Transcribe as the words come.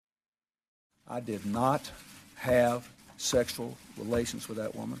I did not have sexual relations with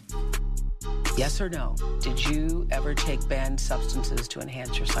that woman. Yes or no? Did you ever take banned substances to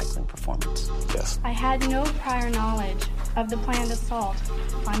enhance your cycling performance? Yes. I had no prior knowledge of the planned assault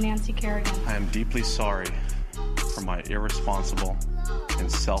on Nancy Kerrigan. I am deeply sorry for my irresponsible and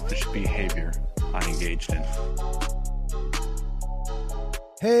selfish behavior I engaged in.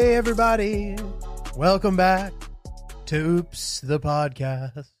 Hey, everybody. Welcome back to Oops, the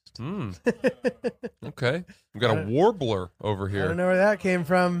podcast. Okay. We've got a warbler over I here. don't know where that came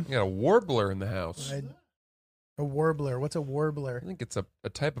from. We got a warbler in the house. A warbler. What's a warbler? I think it's a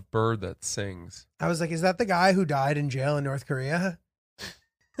type of bird that sings. I was like, is that the guy who died in jail in North Korea?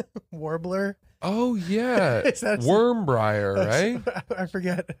 Warbler? Oh, yeah. Is that- Wormbriar, right? I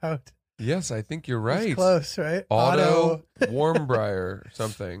forget how. Yes, I think you're right. It's close, right? Otto Warmbriar or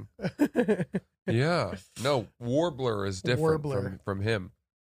something. Yeah. No, warbler is different Warbler. from him.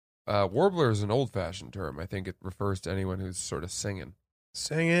 Warbler is an old-fashioned term. I think it refers to anyone who's sort of singing.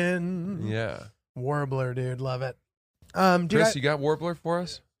 Singing. Yeah. Warbler, dude. Love it. Dude, Chris, you got warbler for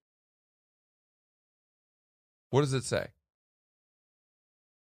us? What does it say?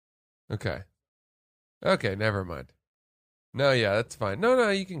 Okay. Okay, never mind. No, yeah, that's fine. No,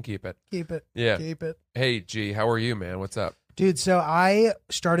 you can keep it. keep it. Yeah. Keep it. Hey, G, how are you, man? What's up? Dude, so I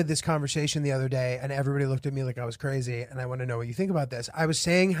started this conversation the other day and everybody looked at me like I was crazy, and I want to know what you think about this. I was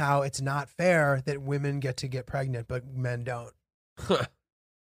saying how it's not fair that women get to get pregnant, but men don't.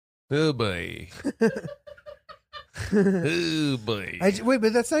 Oh, boy. Oh, boy. Wait,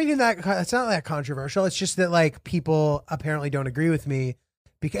 but that's not even that's not that controversial. It's just that like people apparently don't agree with me.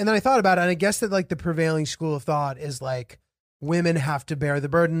 And then I thought about it, and I guess that like the prevailing school of thought is like women have to bear the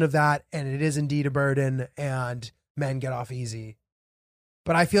burden of that, and it is indeed a burden, and men get off easy.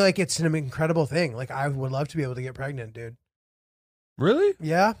 But I feel like it's an incredible thing. Like I would love to be able to get pregnant, dude. Really?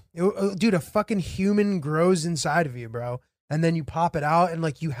 Yeah. Dude, a fucking human grows inside of you, bro. And then you pop it out and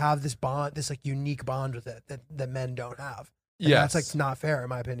like you have this bond, this like unique bond with it that men don't have. And Yes. that's like not fair in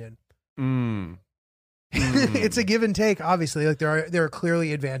my opinion. Mm. It's a give and take, obviously. Like there are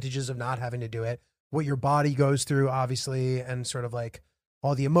clearly advantages of not having to do it. What your body goes through, obviously, and sort of like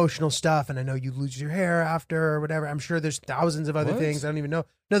all the emotional stuff. And I know you lose your hair after or whatever. I'm sure there's thousands of other What? things. I don't even know.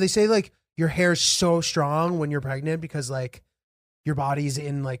 No, they say like your hair's so strong when you're pregnant because like your body's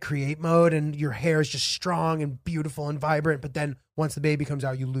in like create mode and your hair is just strong and beautiful and vibrant. But then once the baby comes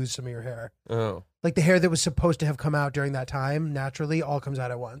out, you lose some of your hair. Oh, Like the hair that was supposed to have come out during that time naturally all comes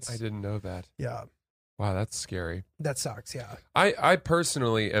out at once. I didn't know that. Yeah. Wow, that's scary. That sucks. Yeah. I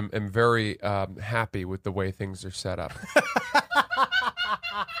personally am very happy with the way things are set up.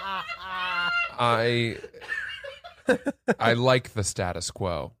 I like the status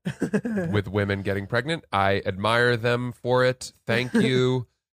quo with women getting pregnant. I admire them for it. Thank you.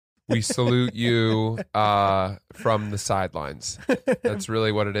 We salute you from the sidelines. That's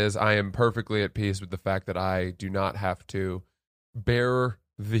really what it is. I am perfectly at peace with the fact that I do not have to bear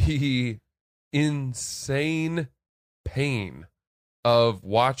the insane pain of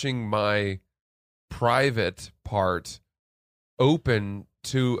watching my private part open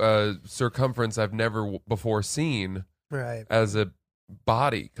to a circumference I've never before seen Right. as a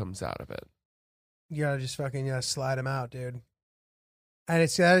body comes out of it. You gotta just fucking slide them out, dude. And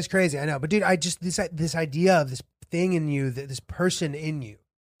that is crazy. I know, but dude, I just this idea of this thing in you, this person in you,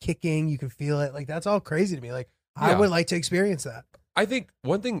 kicking, you can feel it. Like that's all crazy to me. Like I Yeah. would like to experience that. I think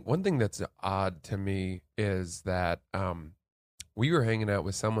one thing that's odd to me is that we were hanging out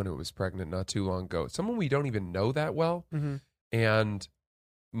with someone who was pregnant not too long ago, someone we don't even know that well, Mm-hmm. and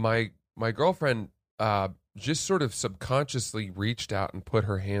my girlfriend just sort of subconsciously reached out and put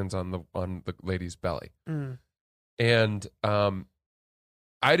her hands on the lady's belly, Mm. and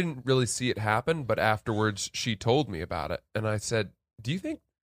I didn't really see it happen, but afterwards she told me about it, and I said, "Do you think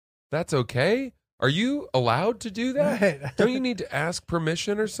that's okay? Are you allowed to do that? Right. Don't you need to ask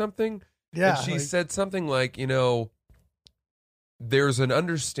permission or something?" Yeah. And she like- said something like, there's an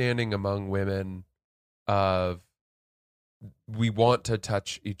understanding among women of we want to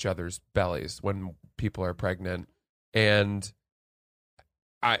touch each other's bellies when people are pregnant. And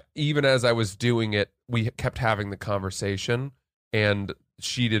even as I was doing it, we kept having the conversation, and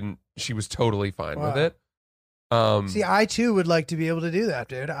she was totally fine with Wow. it. See, I too would like to be able to do that,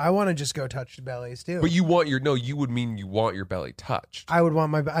 dude. I want to just go touch the bellies too. But you want you would mean you want your belly touched. I would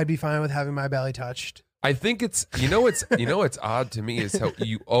want I'd be fine with having my belly touched. I think it's what's odd to me is how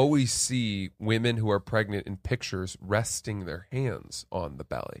you always see women who are pregnant in pictures resting their hands on the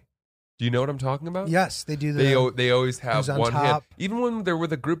belly. Do you know what I'm talking about? Yes, they do. They always have who's on one hand. top. Even when they're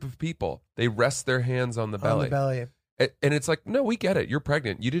with a group of people, they rest their hands on the belly. On the belly. And it's like, no, we get it. You're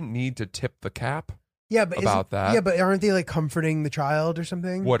pregnant. You didn't need to tip the cap Yeah, but about that. Yeah, but aren't they like comforting the child or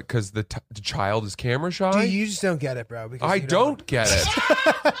something? What? Because the child is camera shy? Dude, you just don't get it, bro. Because I you don't get it.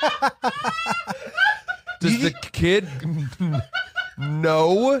 Does the kid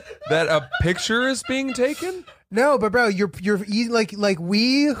know that a picture is being taken? No, but bro, you're like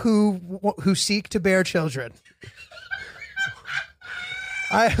we who seek to bear children.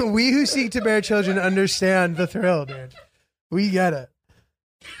 We who seek to bear children understand the thrill, dude. We get it.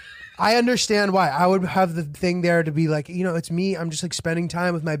 I understand why. I would have the thing there to be like, it's me. I'm just like spending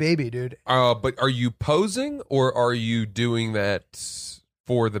time with my baby, dude. But are you posing or are you doing that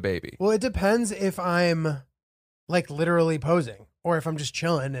for the baby? Well, it depends if I'm like literally posing or if I'm just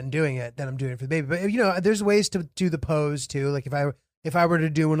chilling and doing it, then I'm doing it for the baby. But there's ways to do the pose too. Like if I were to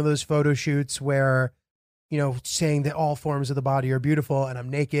do one of those photo shoots where, saying that all forms of the body are beautiful and I'm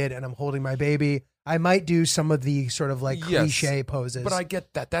naked and I'm holding my baby, I might do some of the sort of like cliche poses. But I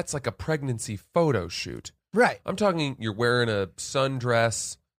get that. That's like a pregnancy photo shoot. Right. I'm talking you're wearing a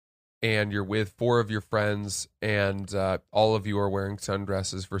sundress and you're with 4 of your friends and all of you are wearing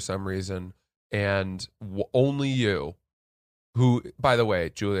sundresses for some reason and only you, who, by the way,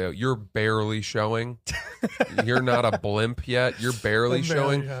 Julio, you're barely showing. You're not a blimp yet. You're barely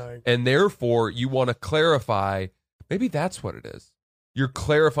showing. And therefore, you want to clarify, maybe that's what it is. You're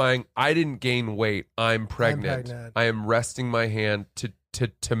clarifying, I didn't gain weight. I'm pregnant. I am resting my hand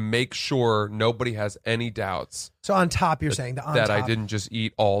to make sure nobody has any doubts. So on top, you're saying that I didn't just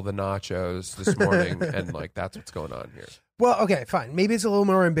eat all the nachos this morning and like that's what's going on here. Well, okay, fine. Maybe it's a little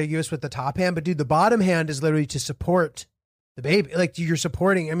more ambiguous with the top hand, but dude, the bottom hand is literally to support the baby. Like you're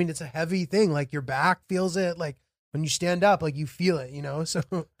supporting. I mean, it's a heavy thing. Like your back feels it. Like when you stand up, like you feel it. So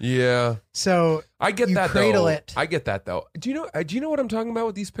yeah. So I get you that. Cradle though. it. I get that though. Do you know what I'm talking about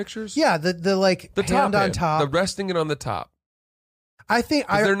with these pictures? Yeah. The like the hand top on top. The resting it on the top. I think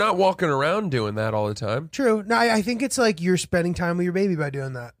they're not walking around doing that all the time. True. No, I think it's like you're spending time with your baby by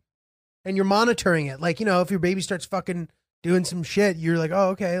doing that, and you're monitoring it. Like if your baby starts fucking doing some shit, you're like, oh,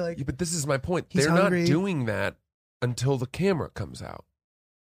 okay. Like, yeah, but this is my point. He's They're hungry. Not doing that until the camera comes out.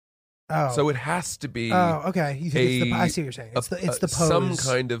 Oh, so it has to be. Oh, okay. You think I see what you're saying. It's the pose. Some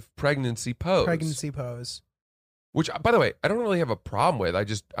kind of pregnancy pose. Pregnancy pose. Which, by the way, I don't really have a problem with.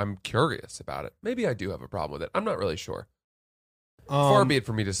 I'm curious about it. Maybe I do have a problem with it. I'm not really sure. Far be it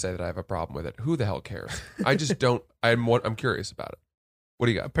for me to say that I have a problem with it. Who the hell cares? I just don't. I'm curious about it. What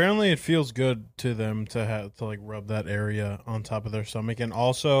do you got? Apparently, it feels good to them to have to like rub that area on top of their stomach, and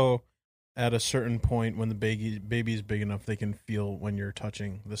also at a certain point when the baby's big enough, they can feel when you're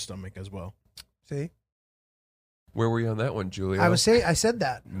touching the stomach as well. See, where were you on that one, Julia? I said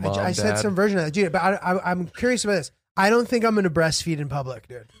that. Mom, I said some version of that, dude. But I'm curious about this. I don't think I'm going to breastfeed in public,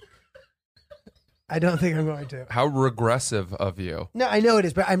 dude. I don't think I'm going to. How regressive of you. No, I know it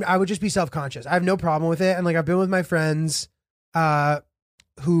is, but I would just be self-conscious. I have no problem with it. And like I've been with my friends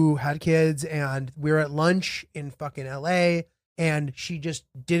who had kids, and we were at lunch in fucking LA, and she just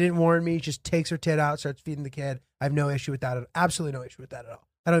didn't warn me, just takes her tit out, starts feeding the kid. I have no issue with that. Absolutely no issue with that at all.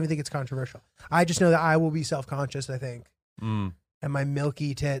 I don't even think it's controversial. I just know that I will be self-conscious, I think. And my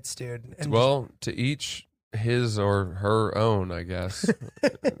milky tits, dude. And well, to each his or her own, I guess.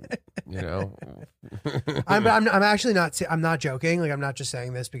 I'm actually not. I'm not joking. Like I'm not just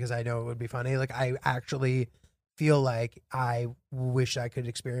saying this because I know it would be funny. Like I actually feel like I wish I could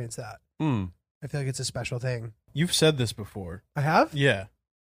experience that. I feel like it's a special thing. You've said this before. I have. Yeah.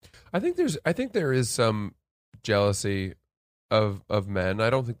 I think there is some jealousy of men. I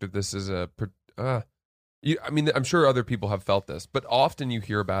don't think that this is I mean, I'm sure other people have felt this, but often you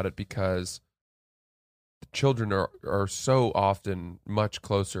hear about it because the children are so often much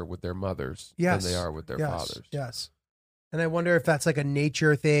closer with their mothers than they are with their fathers. Yes. And I wonder if that's like a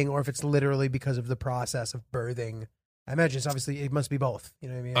nature thing or if it's literally because of the process of birthing. I imagine it must be both. You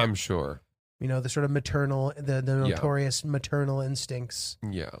know what I mean? I'm sure. The sort of maternal, the notorious maternal instincts.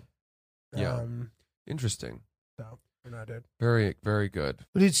 Yeah. Interesting. So, no, dude. Very, very good.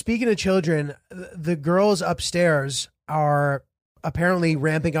 Dude, speaking of children, the girls upstairs are apparently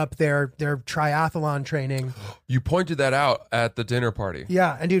ramping up their triathlon training. You pointed that out at the dinner party.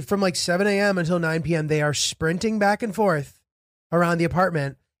 Yeah, and dude, from like 7 a.m. until 9 p.m., they are sprinting back and forth around the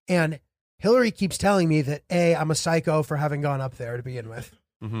apartment. And Hillary keeps telling me that A, I'm a psycho for having gone up there to begin with.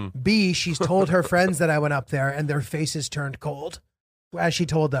 Mm-hmm. B, she's told her friends that I went up there and their faces turned cold as she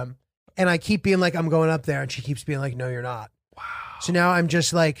told them. And I keep being like, I'm going up there. And she keeps being like, no, you're not. Wow. So now I'm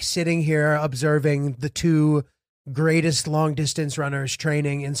just like sitting here observing the two greatest long distance runners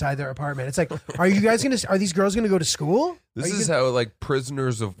training inside their apartment. It's like, are these girls gonna go to school? This is how like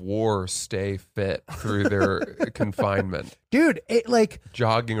prisoners of war stay fit through their confinement. Dude, it like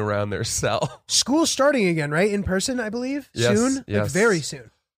jogging around their cell. School's starting again, right? In person, I believe. Yes, Soon? yes. Like very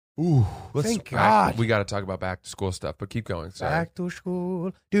soon. Ooh, thank God. We got to talk about back to school stuff, but keep going. Sorry. Back to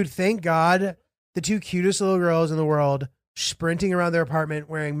school. Dude, thank God the two cutest little girls in the world sprinting around their apartment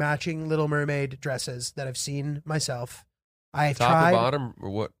wearing matching Little Mermaid dresses that I've seen myself. I've Top tried. or bottom or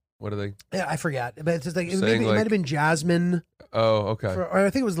what? What are they? Yeah, I forget, but it's just like it Saying, might have been Jasmine, Oh, okay. or I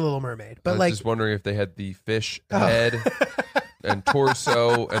think it was the Little Mermaid. I But was like, just wondering if they had the fish head and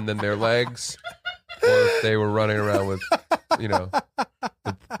torso and then their legs, or if they were running around with,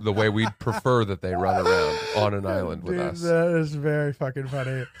 the way we'd prefer that they run around on an island with dude, us. that is very fucking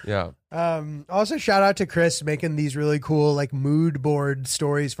funny. Yeah. Also, shout out to Chris making these really cool like mood board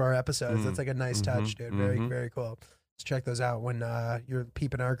stories for our episodes. Mm. That's like a nice touch, dude. Very, mhm. very cool. Let's check those out when you're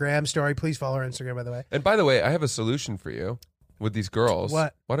peeping our Graham story. Please follow our Instagram, by the way. And by the way, I have a solution for you with these girls.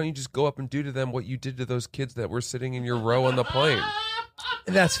 What? Why don't you just go up and do to them what you did to those kids that were sitting in your row on the plane?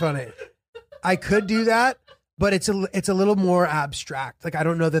 That's funny. I could do that, but it's a little more abstract. Like I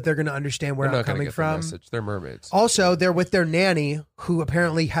don't know that they're going to understand where They're I'm not going to coming get the from. message. They're mermaids. Also, they're with their nanny, who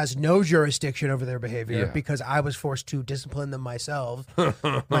apparently has no jurisdiction over their behavior Yeah. because I was forced to discipline them myself,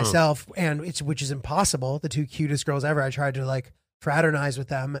 and which is impossible. The two cutest girls ever. I tried to like fraternize with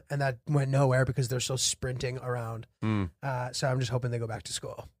them, and that went nowhere because they're so sprinting around. Mm, So I'm just hoping they go back to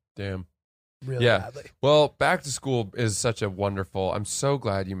school damn. really Yeah. badly. Well, back to school is such a wonderful. I'm so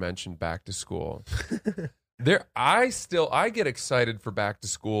glad you mentioned back to school. I get excited for back to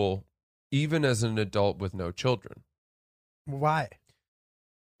school even as an adult with no children. Why?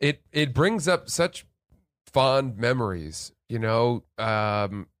 It brings up such fond memories,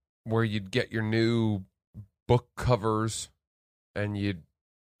 where you'd get your new book covers and you'd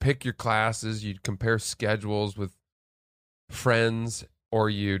pick your classes, you'd compare schedules with friends, or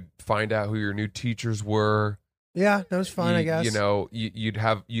you'd find out who your new teachers were. Yeah, that was fun. I guess. You'd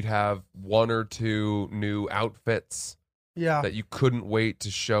have one or two new outfits Yeah. that you couldn't wait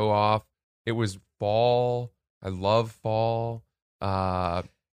to show off. It was fall. I love fall.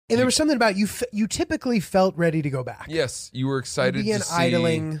 And there was something about you. You typically felt ready to go back. Yes, you were You excited began to see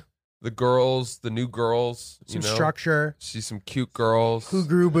idling, the girls, the new girls. some structure. See some cute girls. Who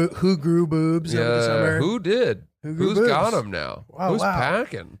grew boobs over the summer? Who did? Who grew Who's got boobs? them now? Oh, Who's wow.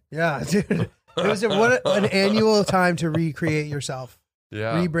 packing? Yeah, dude. It was what an annual time to recreate yourself,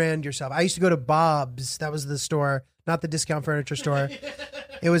 Yeah. rebrand yourself. I used to go to Bob's. That was the store, not the discount furniture store.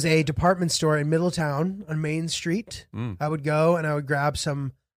 It was a department store in Middletown on Main Street. Mm. I would go and I would grab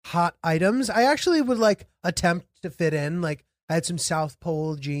some hot items. I actually would like attempt to fit in. Like I had some South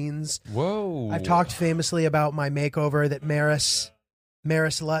Pole jeans. Whoa. I've talked famously about my makeover that Maris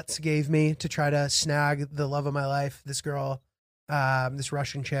Lutz gave me to try to snag the love of my life, this girl, this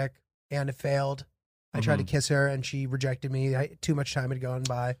Russian chick, and it failed. I tried to kiss her and she rejected me. Too much time had gone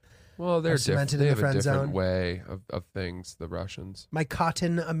by. Well, they're I'm different. cemented They in have the a friend different zone. way of things, the Russians. My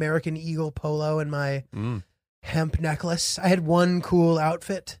cotton American Eagle polo and my Mm. hemp necklace. I had one cool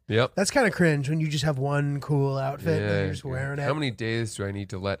outfit. Yep. That's kind of cringe when you just have one cool outfit and Yeah, you're just wearing it. How many days do I need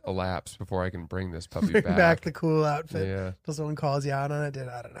to let elapse before I can bring this puppy Bring back? back the cool outfit. Yeah. Until someone calls you out on it.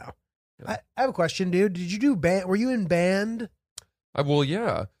 I don't know. Yeah. I have a question, dude. Did you do band? Were you in band? Well,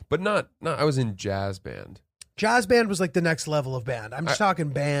 yeah, but not. I was in jazz band. Jazz band was like the next level of band. I'm just talking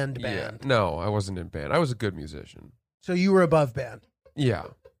band. Yeah. No, I wasn't in band. I was a good musician. So you were above band. Yeah.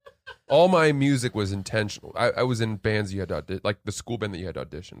 All my music was intentional. I was in bands you had to audition, like the school band that you had to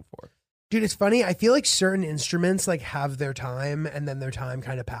audition for. Dude, it's funny. I feel like certain instruments like have their time and then their time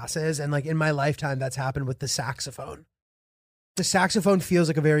kind of passes. And like in my lifetime, that's happened with the saxophone. The saxophone feels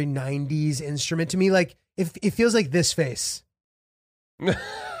like a very 90s instrument to me. Like if it feels like this face.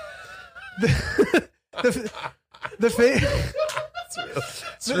 The face.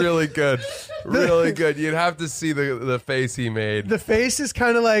 It's really good. Really good. You'd have to see the face he made. The face is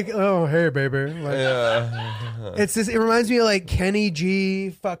kind of like, oh, hey, baby. Like, Yeah. it's this. It reminds me of like Kenny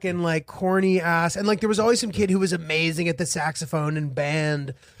G, fucking like corny ass, and like there was always some kid who was amazing at the saxophone in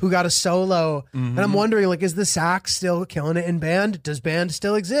band who got a solo, and I'm wondering like, is the sax still killing it in band? Does band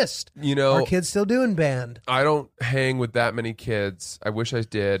still exist? Are kids still doing band? I don't hang with that many kids. I wish I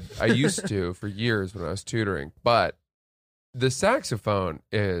did. I used to for years when I was tutoring, but the saxophone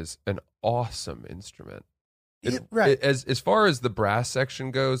is an awesome instrument. Right. As far as the brass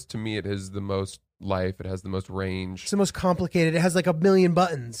section goes, to me, it has the most life. It has the most range. It's the most complicated. It has like a million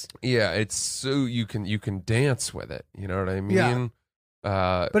buttons. Yeah, it's so you can dance with it. You know what I mean? Yeah.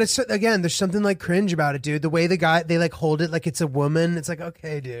 But it's again, there's something like cringe about it, dude. The way they like hold it like it's a woman. It's like,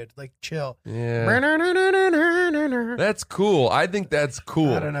 okay, dude, like chill. Yeah. That's cool. I think that's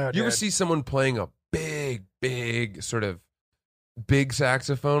cool. I don't know, You ever dude. see someone playing a big sort of big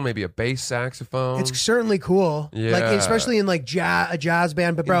saxophone, maybe a bass saxophone? It's certainly cool. Yeah. Like especially in like a jazz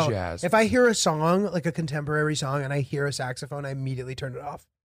band. But In bro, jazz. if I hear a song, like a contemporary song, and I hear a saxophone, I immediately turn it off.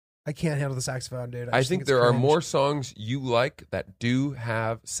 I can't handle the saxophone, dude. I just think it's there are cringe. more songs you like that do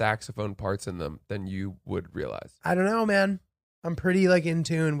have saxophone parts in them than you would realize. I don't know, man. I'm pretty like in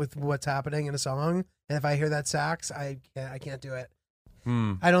tune with what's happening in a song, and if I hear that sax, I can't do it.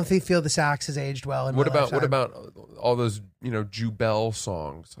 I don't feel the sax has aged well. In What my about lifetime. all those Jubel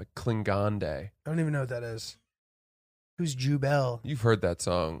songs like Klingande? I don't even know what that is. Who's Jubel? You've heard that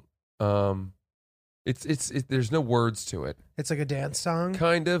song. It's there's no words to it. It's like a dance song.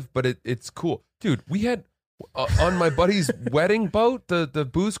 Kind of, but it's cool. Dude, we had on my buddy's wedding boat, the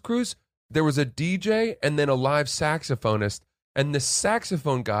booze cruise, there was a DJ and then a live saxophonist, and the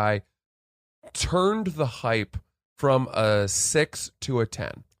saxophone guy turned the hype from a 6 to a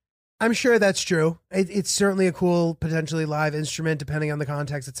 10. I'm sure that's true. It's certainly a cool, potentially live instrument, depending on the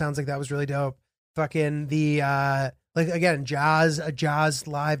context. It sounds like that was really dope. Fucking the like again,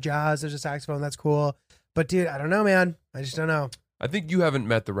 live jazz. There's a saxophone. That's cool. But dude, I don't know, man. I just don't know. I think you haven't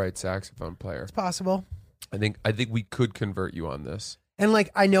met the right saxophone player. It's possible. I think we could convert you on this. And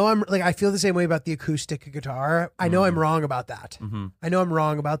like I know I feel the same way about the acoustic guitar. I know I'm wrong about that. Mm-hmm. I know I'm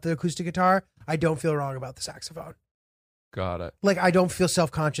wrong about the acoustic guitar. I don't feel wrong about the saxophone. Got it. Like I don't feel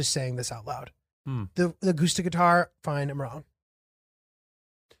self-conscious saying this out loud. The acoustic guitar, fine, I'm wrong.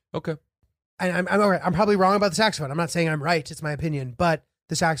 Okay. And I'm probably wrong about the saxophone. I'm not saying I'm right. It's my opinion, but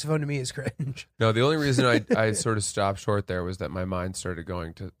the saxophone to me is cringe. No, the only reason I sort of stopped short there was that my mind started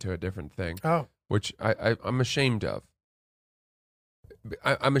going to a different thing, Oh, which I'm ashamed of.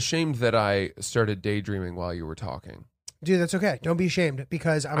 I'm ashamed that I started daydreaming while you were talking. dude, that's okay. Don't be ashamed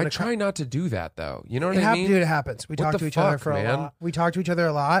because I'm I gonna try not to do that, though. You know what I mean? Dude, it happens. We What talk the to each other fuck, for a man? lot. We talk to each other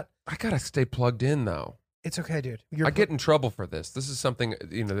a lot. I gotta stay plugged in, though. It's okay, dude. I get in trouble for this. This is something,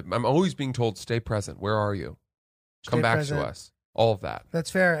 I'm always being told, stay present. Where are you? Come Stay back present. to us. All of that. That's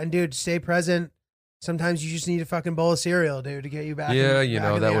fair. And dude, stay present. Sometimes you just need a fucking bowl of cereal, dude, to get you back. Yeah, back in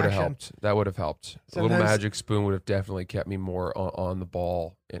that the would have action. helped. That would have helped. A little Sometimes- magic spoon would have definitely kept me more on the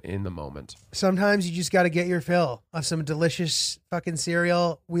ball in the moment. Sometimes you just got to get your fill of some delicious fucking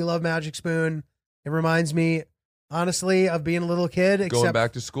cereal. We love Magic Spoon. It reminds me, honestly, of being a little kid. Going Except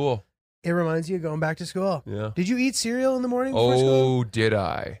back to school. it reminds you of going back to school. Yeah. Did you eat cereal in the morning before school? Oh, did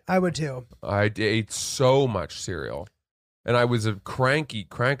I? I would too. I ate so much cereal. And I was a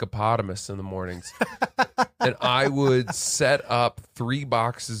crankopotamus in the mornings. And I would set up 3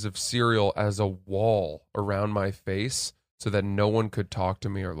 boxes of cereal as a wall around my face so that no one could talk to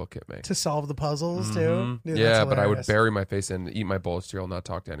me or look at me. To solve the puzzles too. Mhm. Dude, Yeah, that's but I would hilarious. bury my face and eat my bowl of cereal, not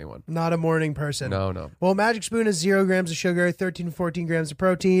talk to anyone. Not a morning person. No. Well, Magic Spoon is 0 grams of sugar, 13 to 14 grams of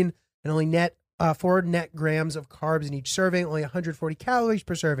protein, and only 4 net grams of carbs in each serving, only 140 calories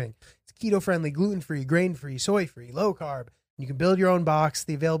per serving. It's keto-friendly, gluten-free, grain-free, soy-free, low-carb. You can build your own box.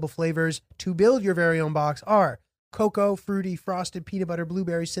 The available flavors to build your very own box are cocoa, fruity, frosted, peanut butter,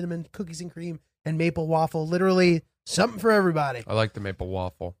 blueberry, cinnamon, cookies and cream, and maple waffle. Literally something for everybody. I like the maple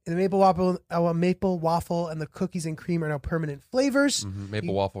waffle. The maple waffle and the cookies and cream are now permanent flavors.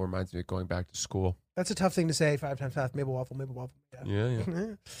 Maple waffle reminds me of going back to school. That's a tough thing to say 5 times fast. Maple waffle. Yeah. Yeah.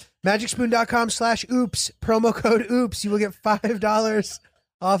 MagicSpoon.com/oops. Promo code oops. You will get $5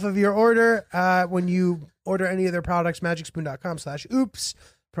 off of your order when you order any of their products. MagicSpoon.com/oops.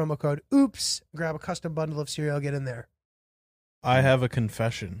 Promo code oops. Grab a custom bundle of cereal. Get in there. I have a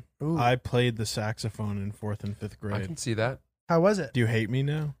confession. Ooh. I played the saxophone in 4th and 5th I grade. can see that. How was it? Do you hate me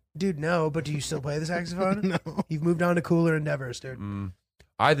now? Dude, no, but do you still play the saxophone? No. You've moved on to cooler endeavors, dude.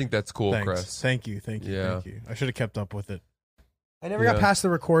 I think that's cool, Thanks. Chris. Thank you. Yeah. Thank you. I should have kept up with it. I never got Yeah. past the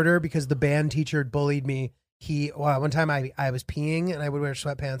recorder because the band teacher bullied me. One time I was peeing and I would wear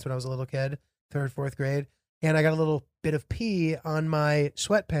sweatpants when I was a little kid, 3rd, 4th grade. And I got a little bit of pee on my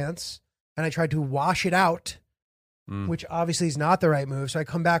sweatpants and I tried to wash it out, which obviously is not the right move. So I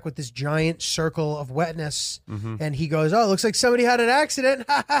come back with this giant circle of wetness and he goes, "Oh, it looks like somebody had an accident."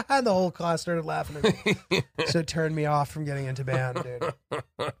 And the whole class started laughing at me. So it turned me off from getting into band, dude.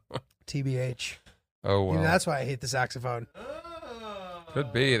 TBH. Oh, wow. Maybe that's why I hate the saxophone.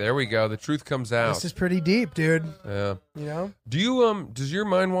 Could be. There we go. The truth comes out. This is pretty deep, dude. Yeah. You know? Do you does your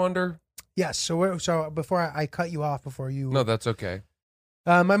mind wander? Yes. So before I cut you off, before you, No, that's okay.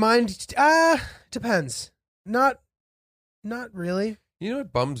 my mind depends. Not really. You know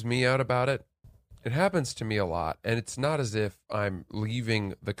what bums me out about it? It happens to me a lot, and it's not as if I'm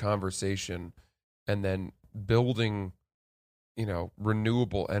leaving the conversation and then building,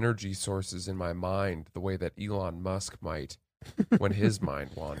 renewable energy sources in my mind the way that Elon Musk might when his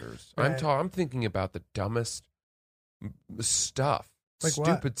mind wanders. Right. I'm thinking about the dumbest stuff, Like what?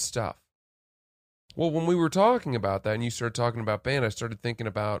 stupid stuff. Well, when we were talking about that and you started talking about band, I started thinking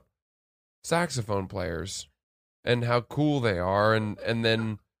about saxophone players and how cool they are, and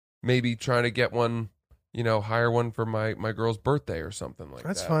then maybe trying to get one, hire one for my girl's birthday or something like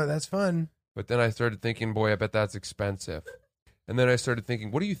That's that. fun. That's fun. But then I started thinking, boy, I bet that's expensive. And then I started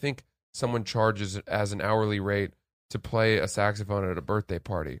thinking, what do you think someone charges as an hourly rate to play a saxophone at a birthday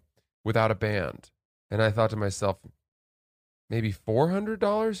party without a band? And I thought to myself, maybe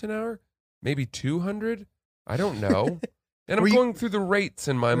 $400 an hour? Maybe $200? I don't know. And I'm Were you- going through the rates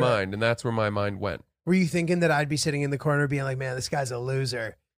in my Right. mind, and that's where my mind went. Were you thinking that I'd be sitting in the corner being like, man, this guy's a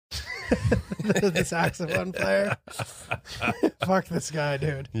loser? The saxophone player. Fuck this guy,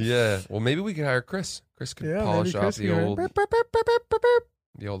 dude. Yeah. Well, maybe we could hire Chris. Chris could Yeah, polish maybe off Chris the can- old Burp, burp, burp, burp, burp, burp, burp.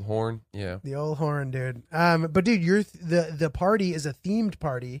 the old horn. Yeah. The old horn, dude. But dude, the party is a themed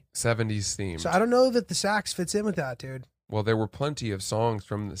party, 70s theme. so I don't know that the sax fits in with that, dude. Well, there were plenty of songs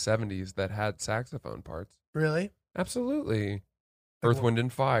from the 70s that had saxophone parts. Really? Absolutely. Like Earth, what? Wind,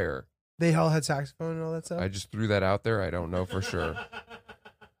 and Fire. They all had saxophone and all that stuff. I just threw that out there. I don't know for sure.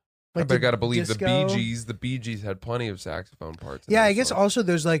 Like I got to believe disco? the Bee Gees had plenty of saxophone parts. in Yeah, their I guess songs. also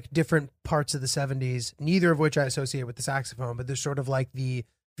there's like different parts of the 70s, neither of which I associate with the saxophone, but there's sort of like the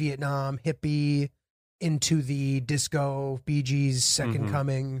Vietnam hippie into the disco Bee Gees second Mhm.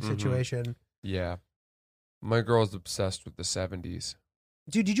 coming Mhm. situation. Yeah. My girl's obsessed with the 70s.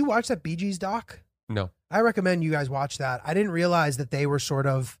 Dude, did you watch that Bee Gees doc? No. I recommend you guys watch that. I didn't realize that they were sort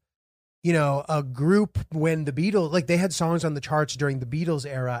of, a group when the Beatles, like they had songs on the charts during the Beatles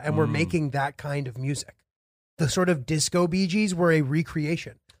era and were making that kind of music. The sort of disco Bee Gees were a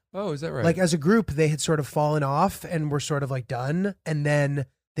recreation. Oh, is that right? Like as a group, they had sort of fallen off and were sort of like done. And then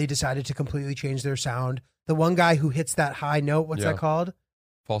they decided to completely change their sound. The one guy who hits that high note, what's Yeah. that called?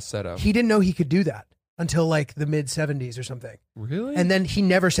 Falsetto. He didn't know he could do that until like the mid 70s or something. Really? And then he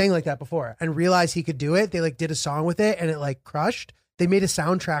never sang like that before and realized he could do it. They like did a song with it and it like crushed. They made a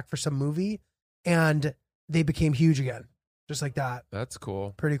soundtrack for some movie and they became huge again. Just like that. That's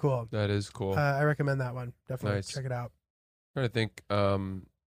cool. Pretty cool. That is cool. I recommend that one. Definitely Nice. check it out. trying to think.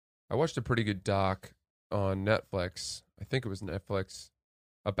 I watched a pretty good doc on Netflix. I think it was Netflix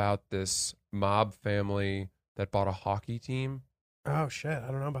about this mob family that bought a hockey team. Oh shit. I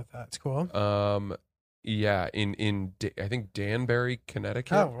don't know about that. It's cool. Yeah, I think Danbury,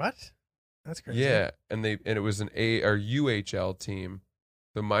 Connecticut. Oh, what? That's crazy. Yeah, and it was an UHL team,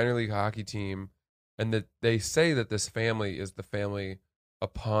 the minor league hockey team, and that they say that this family is the family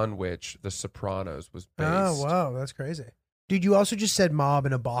upon which The Sopranos was based. Oh, wow. That's crazy. Dude, you also just said mob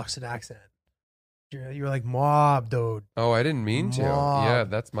in a Boston accent. You were like, mob, dude. Oh, I didn't mean to. Mob. Yeah,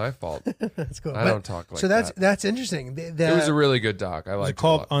 that's my fault. That's cool. I don't talk like so that. that's interesting. It was a really good doc. I Is liked it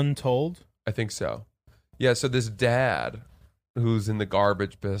called it a lot. Untold? I think so. Yeah, so this dad who's in the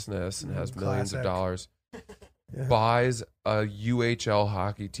garbage business and has millions of Classic. dollars Yeah. buys a UHL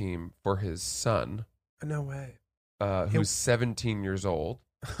hockey team for his son, No way. who's 17 years old.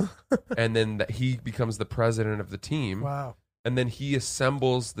 And then he becomes the president of the team. Wow. And then he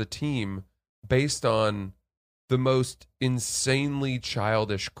assembles the team based on the most insanely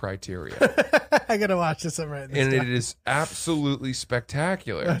childish criteria. I gotta watch this. I'm right. And it is absolutely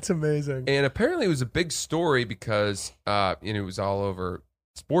spectacular. That's amazing. And apparently it was a big story because it was all over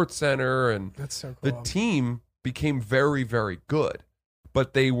Sports Center, and That's so the cool. team became very, very good.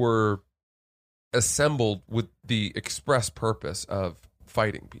 But they were assembled with the express purpose of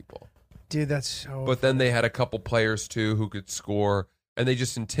fighting people. Dude, that's so. But then they had a couple players too who could score, and they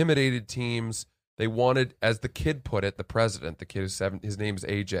just intimidated teams. They wanted, as the kid put it, the president, the kid is 7, his name's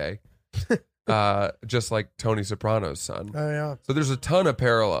AJ, just like Tony Soprano's son. Oh yeah. So there's a ton of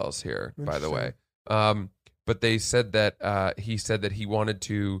parallels here, by the way. But they said that he said that he wanted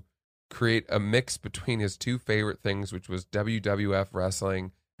to create a mix between his two favorite things, which was WWF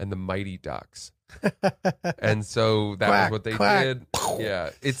wrestling and the Mighty Ducks. And so that Quack, was what they quack. did. Yeah,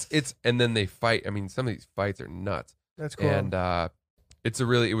 it's and then they fight. I mean, some of these fights are nuts. That's cool. And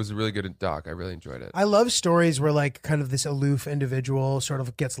it was a really good doc. I really enjoyed it. I love stories where like kind of this aloof individual sort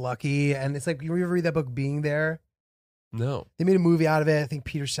of gets lucky, and it's like, you ever read that book Being There? No. They made a movie out of it. I think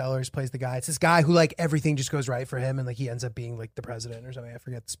Peter Sellers plays the guy. It's this guy who like everything just goes right for him, and like he ends up being like the president or something. I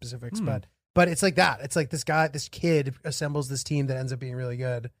forget the specifics, but it's like that. It's like this kid assembles this team that ends up being really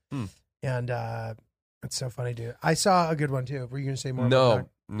good, and it's so funny, dude. I saw a good one too. Were you gonna say more? about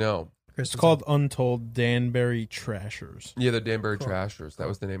No. It's called Untold Danbury Trashers. Yeah, the Danbury Cool. Trashers. That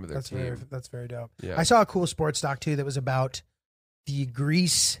was the name of their That's team. that's very dope. Yeah. I saw a cool sports doc too that was about the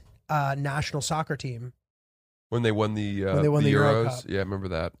Greece national soccer team. When they won the Euro Euros. Cup. Yeah, I remember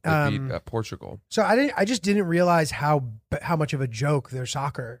that. They beat Um, Portugal. So I just didn't realize how much of a joke their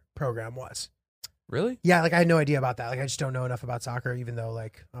soccer program was. Really? Yeah, like I had no idea about that. Like I just don't know enough about soccer, even though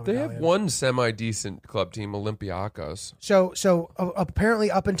like I'm They have Italian. one semi-decent club team, Olympiacos. So apparently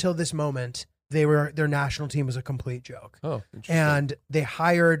up until this moment, their national team was a complete joke, Oh, interesting. and they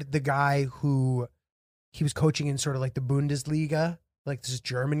hired the guy who he was coaching in sort of like the Bundesliga, like this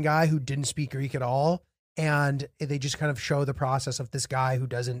German guy who didn't speak Greek at all, and they just kind of show the process of this guy who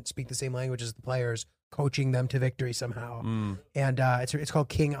doesn't speak the same language as the players coaching them to victory somehow. Mm, And it's called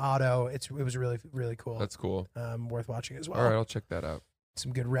King Otto. It was really really cool. that's cool. Worth watching as well. All right, I'll check that out.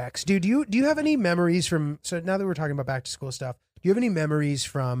 Some good recs, dude. Do you have any memories from? So now that we're talking about back to school stuff, do you have any memories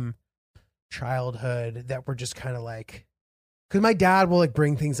from childhood that were just kind of like? Because my dad will like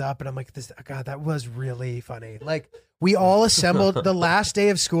bring things up, and I'm like, "This God, that was really funny." Like we all assembled the last day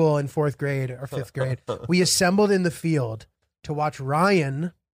of school in 4th grade or 5th grade. We assembled in the field to watch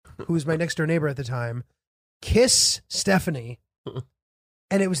Ryan, who was my next door neighbor at the time, kiss Stephanie,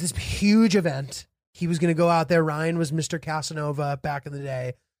 and it was this huge event. He was going to go out there. Ryan was Mr. Casanova back in the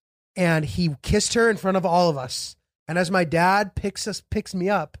day, and he kissed her in front of all of us. And as my dad picks me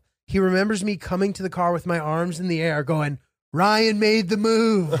up, he remembers me coming to the car with my arms in the air, going, "Ryan made the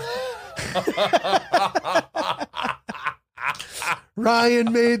move."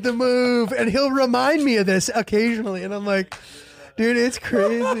 Ryan made the move, and he'll remind me of this occasionally, and I'm like, dude, it's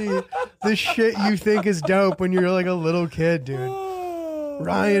crazy the shit you think is dope when you're like a little kid, dude.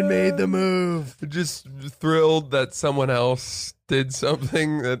 Ryan made the move. Just thrilled that someone else did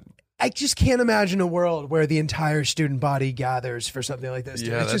something that. I just can't imagine a world where the entire student body gathers for something like this,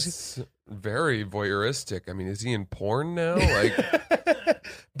 dude. Yeah, It's that's just very voyeuristic. I mean, is he in porn now? Like,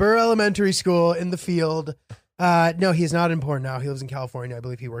 Burr Elementary School in the field. No, he's not in porn now. He lives in California. I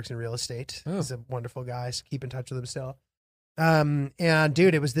believe he works in real estate. Oh. He's a wonderful guy. So keep in touch with him still. And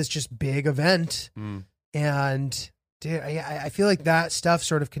dude, it was this just big event. mm, And dude, I feel like that stuff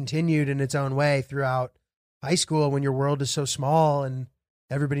sort of continued in its own way throughout high school when your world is so small and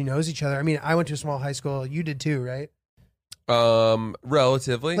everybody knows each other. I mean, I went to a small high school. You did too, right?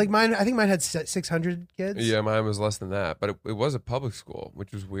 relatively. Like mine, I think mine had 600 kids. Yeah, mine was less than that, but it was a public school,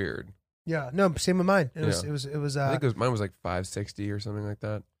 which was weird. Yeah. No, same with mine. It was, Yeah. it was, I think mine was like 560 or something like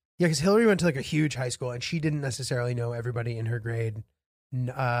that. yeah, because Hillary went to like a huge high school and she didn't necessarily know everybody in her grade, and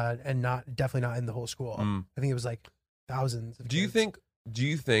definitely not in the whole school. Mm. I think it was like thousands. Of Do you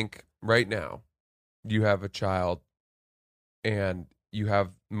kids. think right now you have a child and you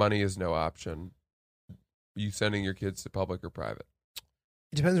have money is no option? You sending your kids to public or private?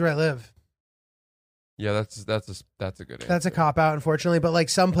 It depends where I live. Yeah, that's a good answer. That's a cop out, unfortunately. But like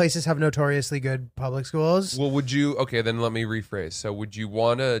some places have notoriously good public schools. Well, would you? Okay, then let me rephrase. So, would you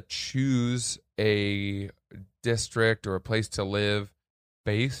want to choose a district or a place to live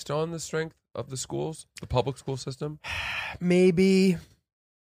based on the strength of the schools, the public school system? Maybe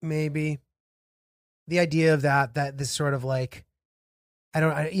the idea of that this sort of like, I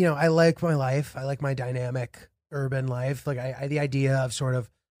like my life. I like my dynamic urban life. Like the idea of sort of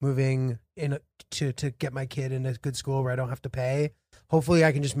moving in to get my kid in a good school where I don't have to pay. Hopefully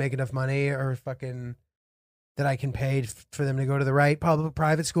I can just make enough money or fucking that I can pay for them to go to the right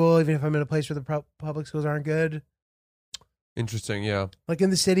private school, even if I'm in a place where the public schools aren't good. Interesting. Yeah. Like in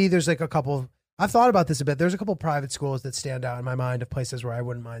the city, there's like a couple. I've thought about this a bit. There's a couple private schools that stand out in my mind of places where I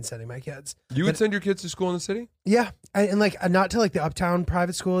wouldn't mind sending my kids. You would But- send your kids to school in the city? Yeah, and like not to like the uptown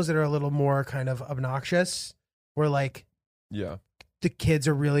private schools that are a little more kind of obnoxious, where like Yeah. the kids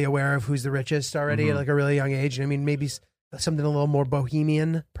are really aware of who's the richest already at Mhm. like a really young age. I mean, maybe something a little more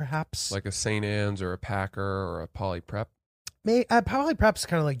bohemian, perhaps. Like a St. Anne's or a Packer or a Poly Prep. Probably perhaps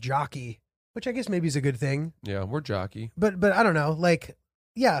kind of like jockey, which I guess maybe is a good thing. Yeah, we're jockey. But I don't know, like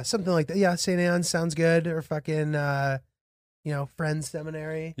yeah, something like that. Yeah, St. Anne's sounds good, or fucking Friends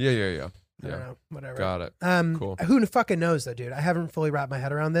Seminary. Yeah. I don't Yeah. know, whatever. Got it. Cool. Who fucking knows though, dude? I haven't fully wrapped my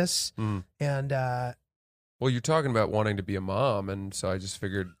head around this, Mm. and Well, you're talking about wanting to be a mom, and so I just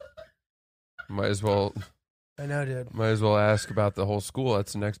figured might as well I know, dude. ask about the whole school.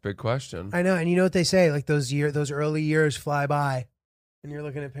 That's the next big question. I know, and you know what they say? Like those early years fly by, and you're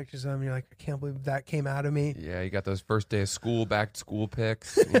looking at pictures of them, and you're like, I can't believe that came out of me. Yeah, you got those first day of school, back to school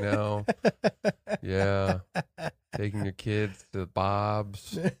pics, Yeah. Taking your kids to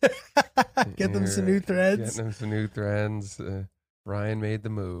Bob's. Get them some new threads. Getting them some new threads. Ryan made the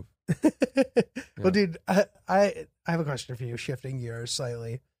move. Well, dude, I have a question for you, shifting gears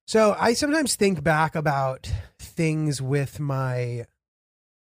slightly. So I sometimes think back about things with my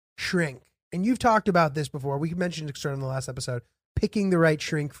shrink. And you've talked about this before. We mentioned it sort of in the last episode. Picking the right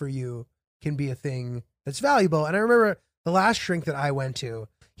shrink for you can be a thing that's valuable. And I remember the last shrink that I went to,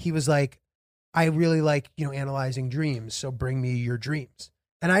 he was like, I really like, analyzing dreams. So bring me your dreams.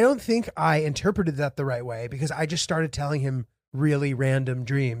 And I don't think I interpreted that the right way because I just started telling him really random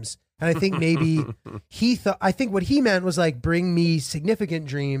dreams. And I think maybe I think what he meant was like, bring me significant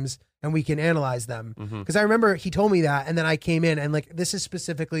dreams and we can analyze them. Because I remember he told me that. And then I came in and like, this is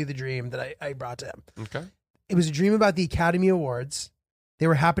specifically the dream that I brought to him. Okay. It was a dream about the Academy Awards. They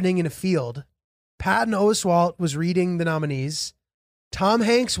were happening in a field. Patton Oswalt was reading the nominees. Tom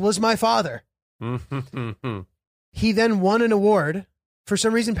Hanks was my father. He then won an award. For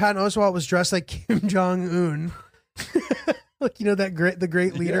some reason, Patton Oswalt was dressed like Kim Jong-un. Like, the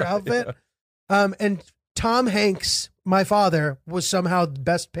great leader outfit. Yeah. And Tom Hanks, my father, was somehow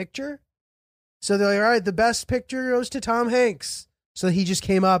best picture. So they're like, all right, the best picture goes to Tom Hanks. So he just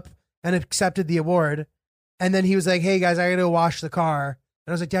came up and accepted the award. And then he was like, hey guys, I gotta go wash the car.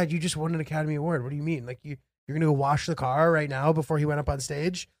 And I was like, Dad, you just won an Academy Award. What do you mean? Like you're gonna go wash the car right now before he went up on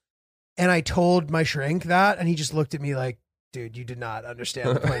stage? And I told my shrink that, and he just looked at me like, dude, you did not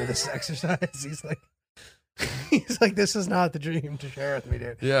understand the point of this exercise. He's like, this is not the dream to share with me,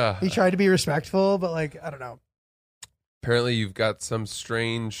 dude. Yeah. He tried to be respectful, but like, I don't know. Apparently you've got some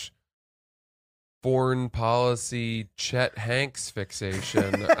strange foreign policy Chet Hanks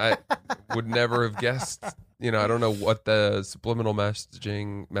fixation. I would never have guessed. I don't know what the subliminal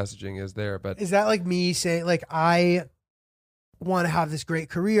messaging is there, but is that like me saying like I want to have this great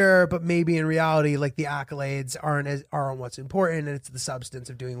career, but maybe in reality, like the accolades aren't what's important, and it's the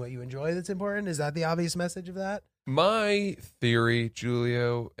substance of doing what you enjoy that's important? Is that the obvious message of that? My theory,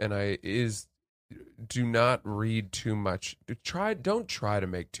 Julio, is do not read too much. Don't try to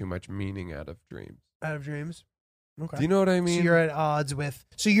make too much meaning out of dreams. Out of dreams? Okay. Do you know what I mean? So you're at odds with.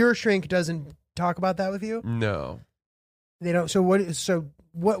 So your shrink doesn't talk about that with you? No. They don't. So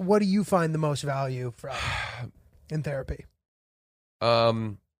what do you find the most value from in therapy?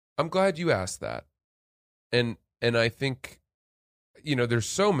 I'm glad you asked that. And I think, there's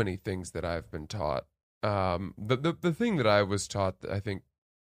so many things that I've been taught. The thing that I was taught that I think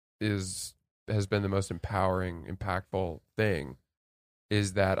has been the most empowering, impactful thing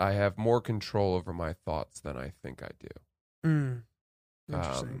is that I have more control over my thoughts than I think I do.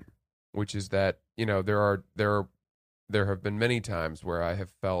 Interesting. Which is that, there have been many times where I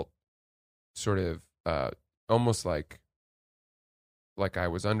have felt sort of almost like I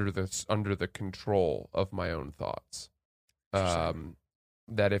was under the control of my own thoughts.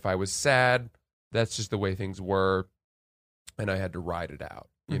 That if I was sad, that's just the way things were, and I had to ride it out,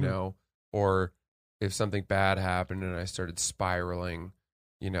 or if something bad happened and I started spiraling,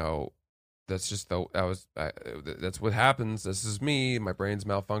 that's just that's what happens. This is me. My brain's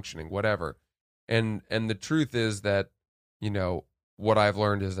malfunctioning, whatever. And the truth is that, what I've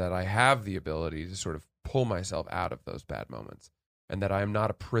learned is that I have the ability to sort of pull myself out of those bad moments, and that I am not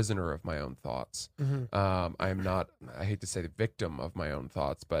a prisoner of my own thoughts. I am not, I hate to say the victim of my own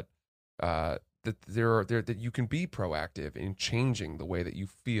thoughts, but that that you can be proactive in changing the way that you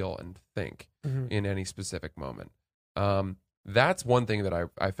feel and think in any specific moment. That's one thing that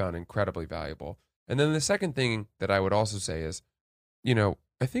I found incredibly valuable. And then the second thing that I would also say is,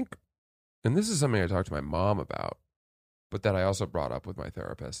 I think, and this is something I talked to my mom about, but that I also brought up with my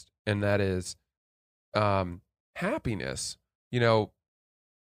therapist, and that is happiness.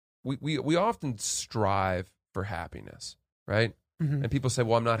 We often strive for happiness, right? And people say,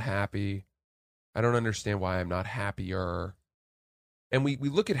 well, I'm not happy. I don't understand why I'm not happier. And we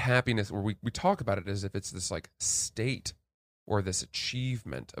look at happiness, or we talk about it as if it's this like state or this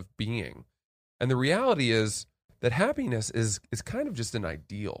achievement of being. And the reality is that happiness is kind of just an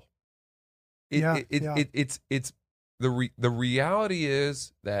ideal. It's the reality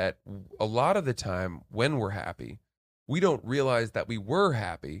is that a lot of the time when we're happy, we don't realize that we were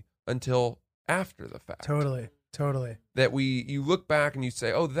happy until after the fact. Totally. That you look back and you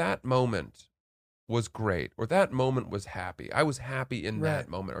say, oh, that moment was great, or that moment was happy. I was happy in that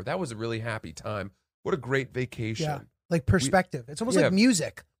moment, or that was a really happy time. What a great vacation. Yeah. Like perspective. It's almost like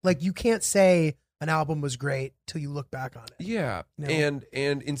music. Like you can't say an album was great till you look back on it. Yeah. And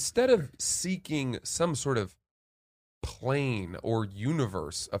instead of seeking some sort of plane or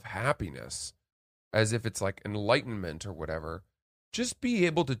universe of happiness as if it's like enlightenment or whatever, just be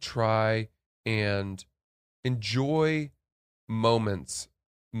able to try and enjoy moments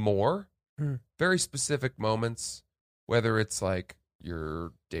more, very specific moments, whether it's like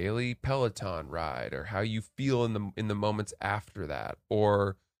your daily Peloton ride or how you feel in the moments after that,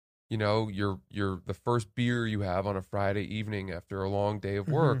 or you know, you're the first beer you have on a Friday evening after a long day of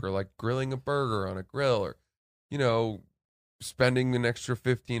work, or like grilling a burger on a grill, or, you know, spending an extra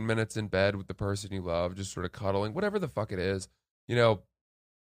 15 minutes in bed with the person you love, just sort of cuddling, whatever the fuck it is, you know,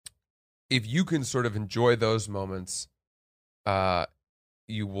 if you can sort of enjoy those moments,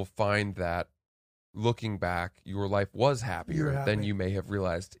 you will find that looking back, your life was happier than you may have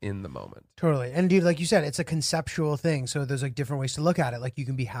realized in the moment. Totally. And dude, like you said, it's a conceptual thing. So there's like different ways to look at it. Like you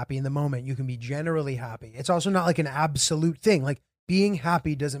can be happy in the moment. You can be generally happy. It's also not like an absolute thing. Like being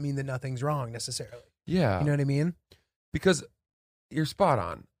happy doesn't mean that nothing's wrong necessarily. Yeah. You know what I mean? Because you're spot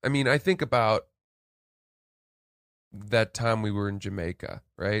on. I mean, I think about that time we were in Jamaica,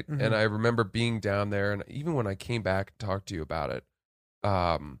 right? Mhm. And I remember being down there, and even when I came back and talked to you about it,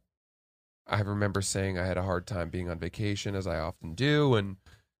 I remember saying I had a hard time being on vacation, as I often do, and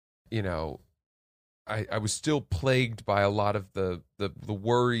you know, I was still plagued by a lot of the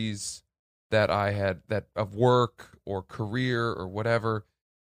worries that I had, that of work or career or whatever,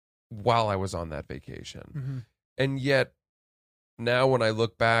 while I was on that vacation. Mm-hmm. And yet now when I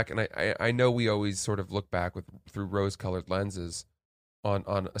look back, and I know we always sort of look back through rose-colored lenses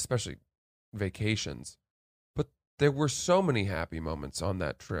on especially vacations, but there were so many happy moments on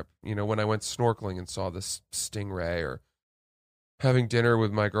that trip. You know, when I went snorkeling and saw this stingray, or having dinner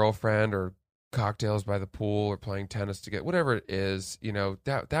with my girlfriend, or cocktails by the pool, or playing tennis together, whatever it is, you know,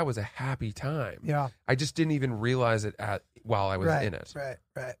 that was a happy time. Yeah. I just didn't even realize it while I was in it.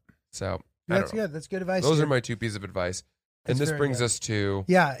 Right. So That's good. That's good advice. Those dude. are my two pieces of advice. And That's this very brings good. us to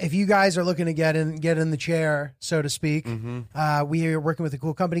Yeah, if you guys are looking to get in the chair, so to speak, Mhm. we are working with a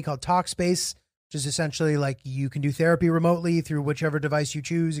cool company called Talkspace, which is essentially like you can do therapy remotely through whichever device you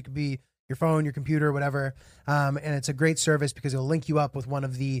choose. It could be your phone, your computer, whatever. And it's a great service because it'll link you up with one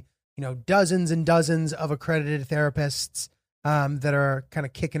of the, you know, dozens and dozens of accredited therapists that are kind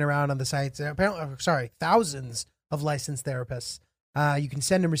of kicking around on the sites. Apparently, thousands of licensed therapists. You can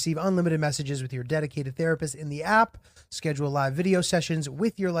send and receive unlimited messages with your dedicated therapist in the app, schedule live video sessions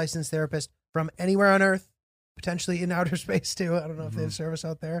with your licensed therapist from anywhere on Earth, potentially in outer space too. I don't know if they have service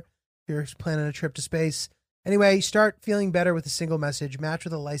out there. If you're planning a trip to space. Anyway, start feeling better with a single message. Match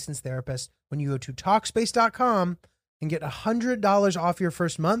with a licensed therapist when you go to Talkspace.com and get $100 off your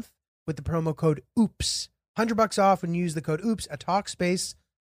first month with the promo code OOPS. $100 off when you use the code OOPS at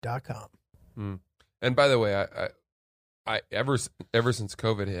Talkspace.com. And by the way, I ever since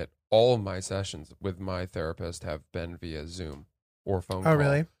COVID hit, all of my sessions with my therapist have been via Zoom or phone call. Oh,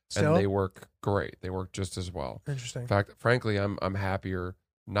 really? Still? And they work great. They work just as well. Interesting. In fact, frankly, I'm happier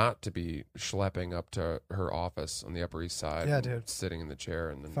not to be schlepping up to her office on the Upper East Side, Yeah, and dude. sitting in the chair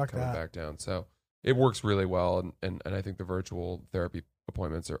and then Fuck coming that. back down. So it works really well, and I think the virtual therapy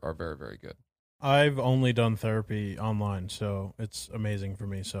appointments are very, very good. I've only done therapy online, so it's amazing for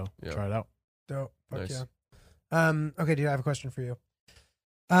me. So Yeah. try it out. Dope. Fuck Nice. yeah. Okay, dude, I have a question for you.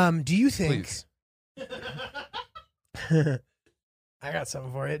 Do you think Please. I got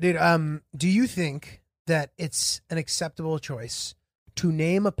something for you, dude. Do you think that it's an acceptable choice to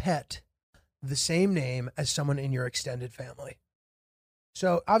name a pet the same name as someone in your extended family?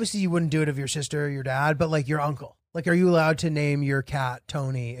 So obviously you wouldn't do it of your sister or your dad, but like your uncle. Like, are you allowed to name your cat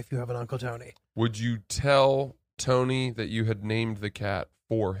Tony if you have an Uncle Tony? Would you tell Tony that you had named the cat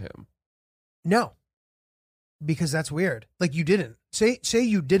for him? No, because that's weird. Like, you didn't say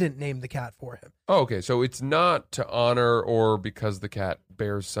you didn't name the cat for him. Oh, okay. So it's not to honor or because the cat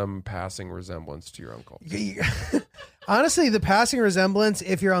bears some passing resemblance to your uncle. Honestly, the passing resemblance,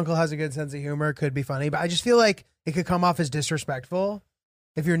 if your uncle has a good sense of humor, could be funny. But I just feel like it could come off as disrespectful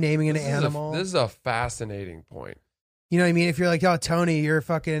if you're naming an animal. This is a fascinating point. You know what I mean? If you're like, oh, Tony, you're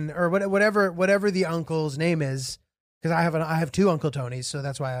fucking, or whatever the uncle's name is, because I have two Uncle Tonys, so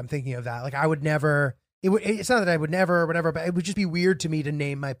that's why I'm thinking of that. Like, I would never. It's not that I would never or whatever, but it would just be weird to me to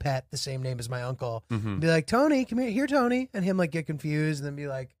name my pet the same name as my uncle. Mhm. Be like, Tony, come here, Tony, and him like get confused and then be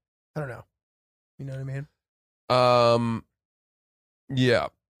like, I don't know. You know what I mean? Yeah.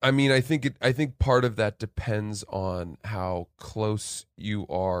 I mean, I think part of that depends on how close you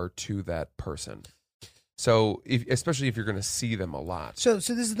are to that person. So, especially if you're going to see them a lot. So this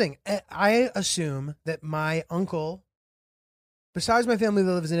is the thing. I assume that my uncle, besides my family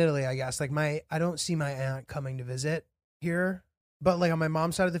that lives in Italy, I guess, like I don't see my aunt coming to visit here, but like on my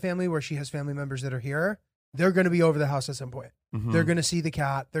mom's side of the family, where she has family members that are here, they're going to be over the house at some point. Mhm. They're going to see the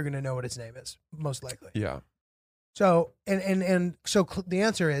cat. They're going to know what its name is, most likely. Yeah. So, the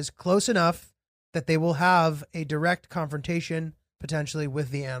answer is close enough that they will have a direct confrontation potentially with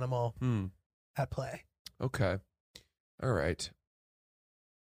the animal at play. Okay. All right.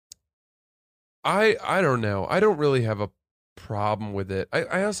 I don't know. I don't really have a problem with it.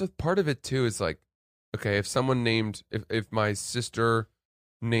 I also, part of it too is like, okay, if someone named, if my sister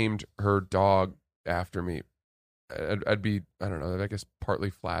named her dog after me, I'd be, I don't know, I guess partly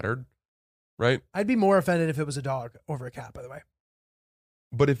flattered, right? I'd be more offended if it was a dog over a cat, by the way.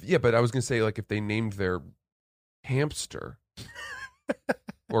 But but I was gonna say, like, if they named their hamster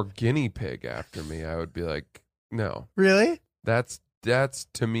or guinea pig after me, I would be like, no, Really? that's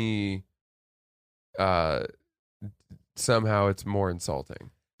to me, somehow it's more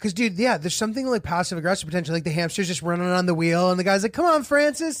insulting. Because, dude, yeah, there's something like passive aggressive potential. Like the hamster's just running on the wheel, and the guy's like, "Come on,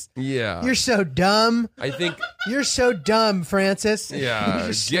 Francis, Yeah, you're so dumb. I think, You're so dumb, Francis." yeah,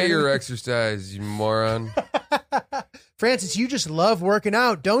 Just get your standing- exercise, you moron. Francis, you just love working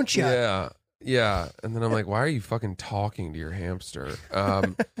out, don't you? Yeah. And then I'm like, why are you fucking talking to your hamster?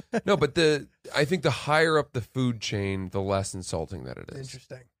 No, but I think the higher up the food chain, the less insulting that it is.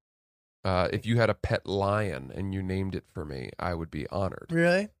 Interesting. If you had a pet lion and you named it for me, I would be honored.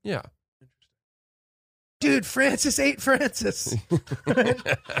 Really? Yeah. Dude, Francis ate Francis.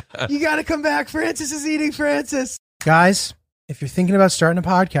 You got to come back. Francis is eating Francis. Guys, if you're thinking about starting a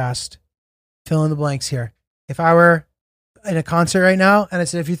podcast, fill in the blanks here. If I were in a concert right now and I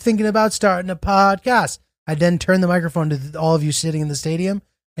said, if you're thinking about starting a podcast, I'd then turn the microphone to all of you sitting in the stadium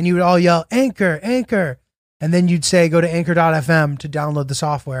and you would all yell, "Anchor, Anchor." And then you'd say, go to anchor.fm to download the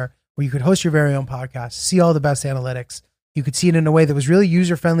software where you could host your very own podcast, see all the best analytics. You could see it in a way that was really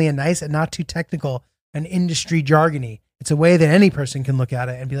user-friendly and nice and not too technical and industry jargony. It's a way that any person can look at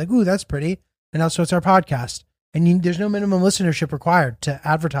it and be like, "Ooh, that's pretty." And also it's our podcast. And there's no minimum listenership required to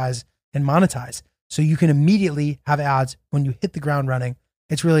advertise and monetize. So you can immediately have ads when you hit the ground running.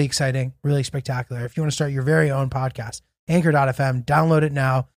 It's really exciting, really spectacular. If you want to start your very own podcast, anchor.fm, download it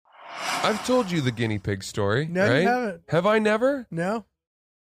now. I've told you the guinea pig story. No, right? you haven't. Have I never? No,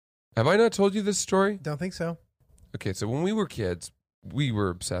 Have I not told you this story? don't think so. Okay, so when we were kids, we were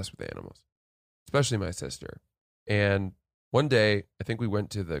obsessed with animals, especially my sister. And one day, I think we went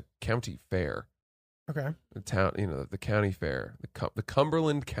to the county fair, Okay. the town, the county fair, the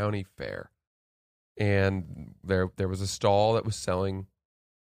Cumberland County Fair. And there was a stall that was selling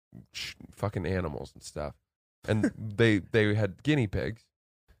fucking animals and stuff. And they had guinea pigs.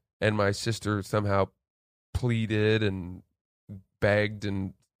 And my sister somehow pleaded and begged,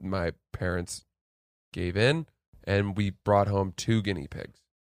 and my parents gave in, and we brought home 2 guinea pigs,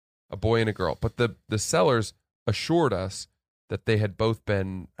 a boy and a girl. But the sellers assured us that they had both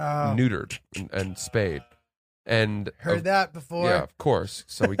been neutered and spayed. And Heard that before. yeah, of course.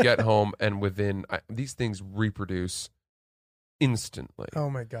 So we get home, and within these things reproduce instantly. Oh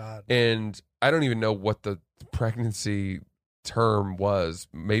my God. And I don't even know what the pregnancy term was,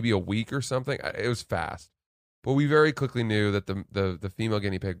 maybe a week or something. It was fast. But we very quickly knew that the female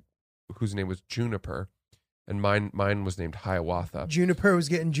guinea pig, whose name was Juniper, and mine was named Hiawatha. Juniper was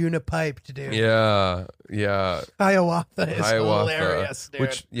getting Junipiped, dude. Yeah. Hiawatha is Hiawatha, hilarious, dude.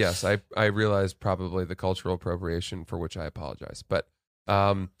 which, yes, I realized probably the cultural appropriation, for which I apologize. But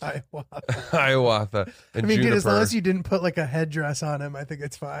Hiawatha. Hiawatha and I mean, Juniper. dude, as long as you didn't put like a headdress on him, I think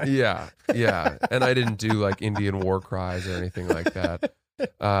it's fine. Yeah. And I didn't do like Indian war cries or anything like that.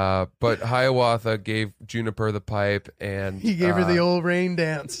 But Hiawatha gave Juniper the pipe, and He gave her the old rain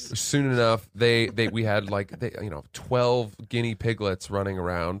dance. soon enough we had 12 guinea piglets running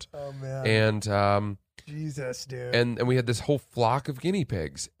around, Oh man. and Jesus, dude. and we had this whole flock of guinea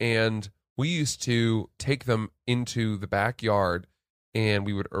pigs, and we used to take them into the backyard, and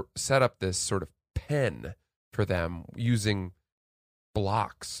we would set up this sort of pen for them using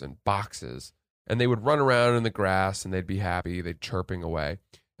blocks and boxes. And they would run around in the grass, and they'd be happy. They'd chirping away.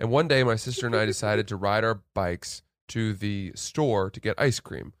 And one day, my sister and I decided to ride our bikes to the store to get ice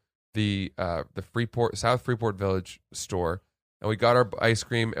cream, the South Freeport Village store. And we got our ice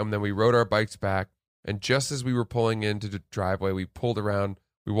cream, and then we rode our bikes back. And just as we were pulling into the driveway, we pulled around,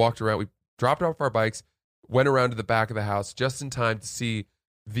 we walked around, we dropped off our bikes, went around to the back of the house just in time to see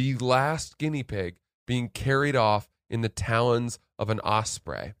the last guinea pig being carried off in the talons of an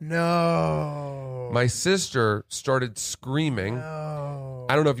osprey. No. My sister started screaming. No.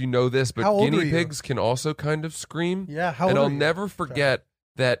 I don't know if you know this, but How old were guinea you? pigs can also kind of scream. Yeah, how And old I'll were you? never forget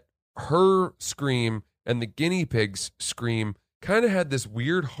that her scream and the guinea pig's scream kind of had this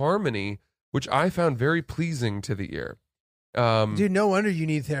weird harmony, which I found very pleasing to the ear. Dude, no wonder you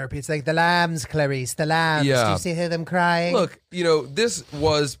need therapy. It's like the lambs, Clarice, the lambs. Yeah. Do you see hear them crying? Look, this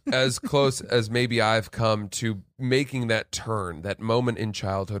was as close as maybe I've come to making that turn, that moment in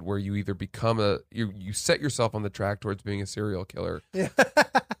childhood where you either become you set yourself on the track towards being a serial killer,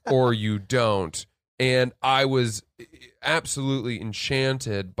 or you don't. And I was absolutely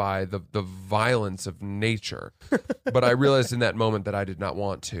enchanted by the violence of nature. But I realized in that moment that I did not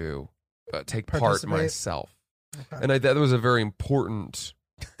want to take part Participate. myself. Okay. And that was a very important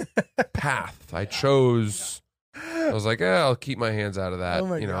path I chose. I was like, I'll keep my hands out of that. Oh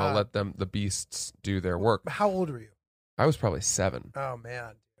my I'll God. let the beasts do their work. How old were you? I was probably 7. Oh man,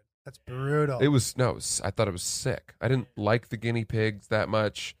 dude. That's brutal. I thought it was sick. I didn't like the guinea pigs that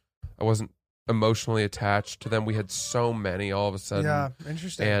much. I wasn't emotionally attached to them. We had so many all of a sudden. Yeah,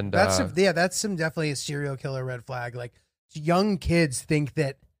 interesting. And, that's some definitely a serial killer red flag. Like young kids think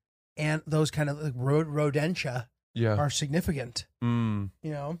that and those kind of like rodentia Yeah. are significant. Mm.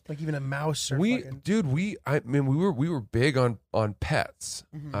 Like even a mouse or We fucking... were big on pets.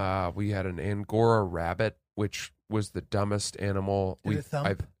 Mhm. We had an Angora rabbit, which was the dumbest animal. Did it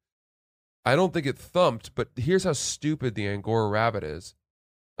thump? I don't think it thumped, but here's how stupid the Angora rabbit is.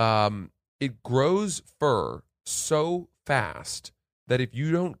 It grows fur so fast that if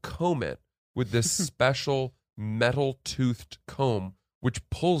you don't comb it with this special metal-toothed comb, which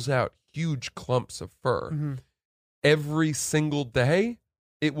pulls out huge clumps of fur, Mhm. every single day,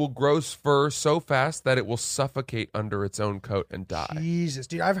 it will grow fur so fast that it will suffocate under its own coat and die. Jesus,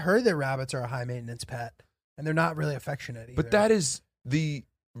 dude, I've heard that rabbits are a high maintenance pet, and they're not really affectionate either. But that is the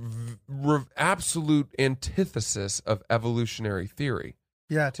absolute antithesis of evolutionary theory,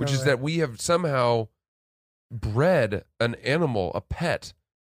 yeah, which totally. is that we have somehow bred an animal, a pet,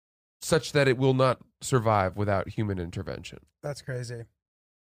 such that it will not survive without human intervention. That's crazy.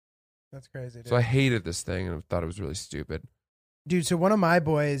 That's crazy, dude. So I hated this thing and thought it was really stupid. Dude, so one of my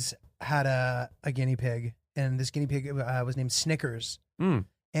boys had a guinea pig, and this guinea pig was named Snickers. Mm.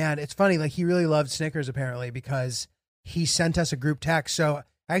 And it's funny, like he really loved Snickers apparently because he sent us a group text. So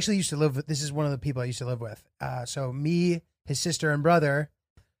I actually used to live with, this is one of the people I used to live with. So me, his sister, and brother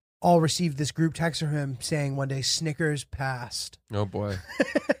all received this group text from him saying one day Snickers passed. Oh boy.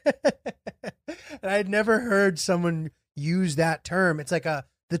 And I had never heard someone use that term. It's like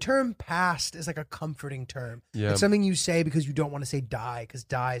the term passed is like a comforting term. Yeah. It's something you say because you don't want to say die because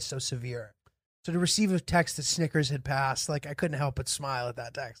die is so severe. So to receive a text that Snickers had passed, like I couldn't help but smile at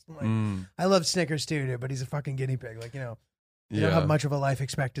that text. I'm like, Mm. I love Snickers too, dude, but he's a fucking guinea pig. Like, they don't have much of a life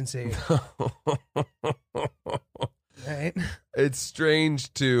expectancy, right? It's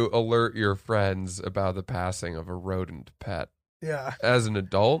strange to alert your friends about the passing of a rodent pet Yeah. as an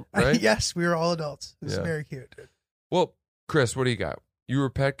adult, right? Yes, we were all adults. It's Yeah. very cute, dude. Well, Chris, what do you got? You were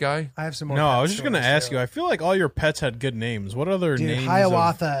a pet guy? I have some more. No, I pet was just going to stories, ask too. you. I feel like all your pets had good names. What other Dude, names?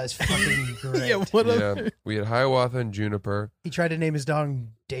 Hiawatha is fucking great. Yeah, what Yeah. other? We had Hiawatha and Juniper. He tried to name his dog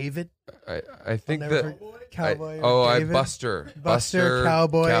David. I think I'll that never forget- Cowboy. David. Buster. Buster,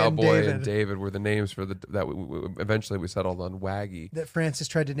 Cowboy, and David. David were the names for eventually we settled on Waggy. That Francis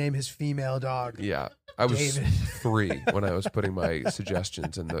tried to name his female dog. Yeah, I was David. 3 when I was putting my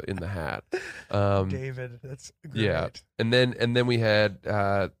suggestions in the hat. David. That's great. Yeah, and then we had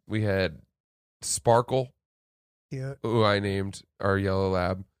Sparkle, Cute. who I named our yellow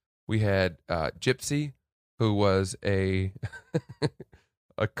lab. We had Gypsy, who was a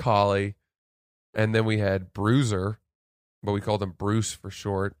a collie, and then we had Bruiser, but we called him Bruce for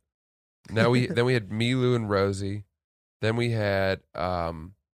short. Then we had Milu and Rosie. Then we had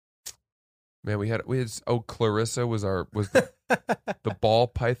Clarissa was the ball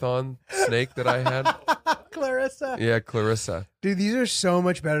python snake that I had. Clarissa. Yeah, Clarissa. Dude, these are so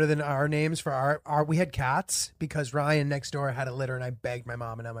much better than our names for our we had cats because Ryan next door had a litter and I begged my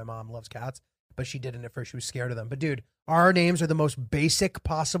mom, and now my mom loves cats, but she didn't at first. She was scared of them. But dude, our names are the most basic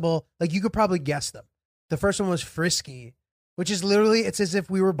possible. Like you could probably guess them. The first one was Frisky, which is literally, it's as if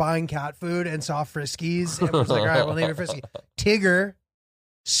we were buying cat food and saw Friskies and was like, all right, we'll name it Frisky. Tigger,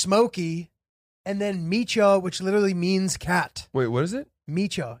 Smokey, and then Micho, which literally means cat. Wait, what is it?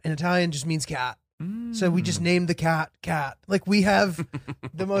 Micho in Italian just means cat. So we just named the cat. Like we have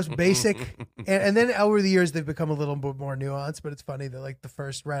the most basic, and then over the years they've become a little bit more nuanced. But it's funny that like the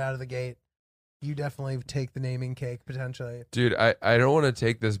first right out of the gate, you definitely take the naming cake potentially. Dude, I don't want to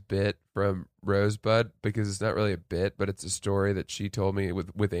take this bit from Rosebud because it's not really a bit, but it's a story that she told me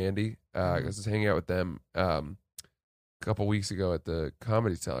with Andy. I was hanging out with them a couple weeks ago at the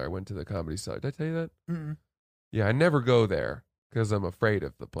Comedy Cellar. I went to the Comedy Cellar. Did I tell you that? Mm-mm. Yeah, I never go there because I'm afraid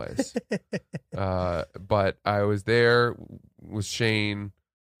of the place. But I was there with Shane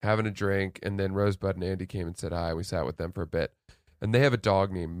having a drink, and then Rosebud and Andy came and said hi. We sat with them for a bit, and they have a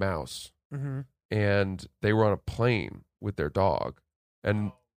dog named Mouse, Mm-hmm. and they were on a plane with their dog,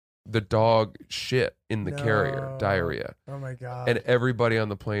 and the dog shit in the carrier, No. diarrhea, Oh my god. and everybody on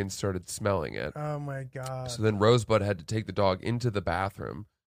the plane started smelling it. Oh my god. So then Rosebud had to take the dog into the bathroom,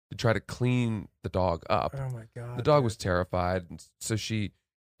 to try to clean the dog up. Oh my God. The dog dude. was terrified, and so she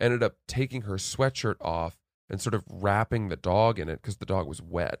ended up taking her sweatshirt off and sort of wrapping the dog in it because the dog was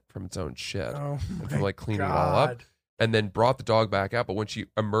wet from its own shit Oh and my from like cleaning it all up. God. And then brought the dog back out. But when she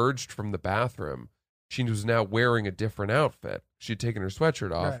emerged from the bathroom, she was now wearing a different outfit. She'd taken her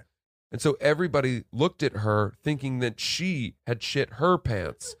sweatshirt off. Right. And so everybody looked at her thinking that she had shit her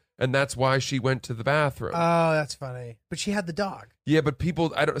pants. And that's why she went to the bathroom. Oh, that's funny. But she had the dog. Yeah, but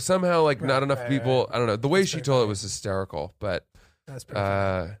people, I don't somehow like not Right, enough right, people. right. I don't know. The way That's she pretty told it funny. was hysterical, but That's pretty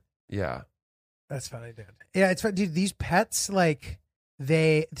funny. yeah, That's funny, dude. Yeah, it's funny, dude. These pets, like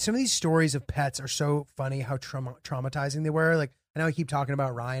some of these stories of pets are so funny. How traumatizing they were. Like I know I keep talking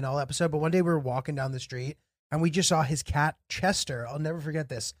about Ryan all episode, but one day we were walking down the street and we just saw his cat Chester. I'll never forget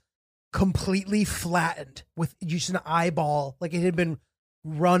this. Completely flattened with just an eyeball, like it had been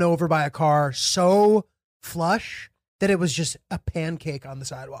run over by a car, so flush that it was just a pancake on the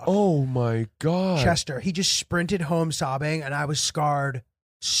sidewalk. Oh my God, Chester, he just sprinted home sobbing, and I was scarred.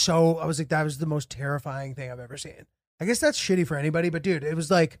 So I was like, that was the most terrifying thing I've ever seen. I guess that's shitty for anybody, but dude, it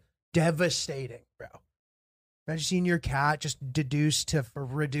was like devastating, bro. Imagine seeing your cat just reduced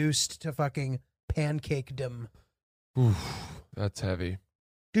to fucking pancake-dom. Oof, that's heavy.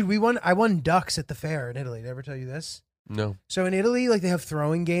 Dude, I won ducks at the fair in Italy. Did I ever tell you this? No, So in Italy, like they have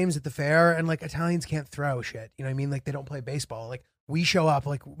throwing games at the fair, and like Italians can't throw shit. You know what I mean? Like they don't play baseball. Like we show up,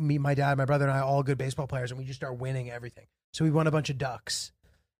 like me, my dad, my brother, and I, all good baseball players, and we just start winning everything. So we won a bunch of ducks,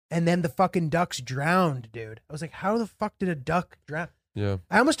 and then the fucking ducks drowned, dude. I was like, how the fuck did a duck drown? yeah.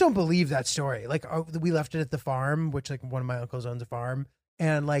 I almost don't believe that story. Like we left it at the farm, which like one of my uncles owns a farm,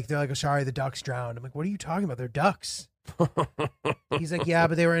 and like they're like, oh, sorry, the ducks drowned. I'm like, what are you talking about? They're ducks. He's like, yeah,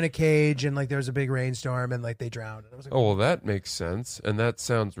 but they were in a cage, and like there was a big rainstorm, and like they drowned. And I was like, Oh, well, that makes sense, and that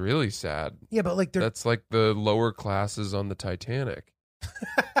sounds really sad. yeah, but like they're That's like the lower classes on the Titanic.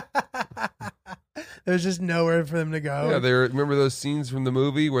 there's just nowhere for them to go. Yeah, they remember those scenes from the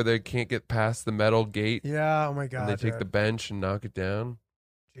movie where they can't get past the metal gate, Yeah, oh my god. and they take the dude. bench and knock it down.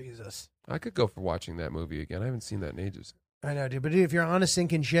 Jesus. I could go for watching that movie again. I haven't seen that in ages. I know, dude. But dude, if you're on a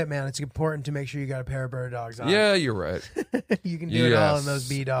sinking ship, man, it's important to make sure you got a pair of bird dogs on. Yeah, you're right. You can do it all in those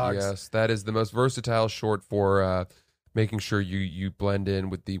bee dogs. Yes, that is the most versatile short for making sure you blend in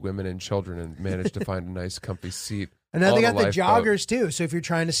with the women and children and manage to find a nice, comfy seat. And now they on got a the lifeboat. joggers too. So if you're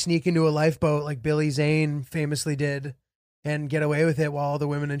trying to sneak into a lifeboat like Billy Zane famously did and get away with it while all the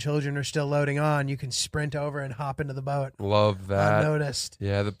women and children are still loading on, you can sprint over and hop into the boat Love that. unnoticed.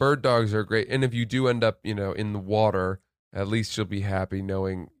 Yeah, the bird dogs are great. And if you do end up, in the water, at least you'll be happy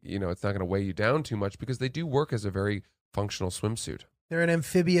knowing, it's not going to weigh you down too much because they do work as a very functional swimsuit. They're an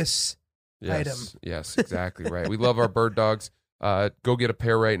amphibious Yes, item. yes, exactly right. We love our bird dogs. Go get a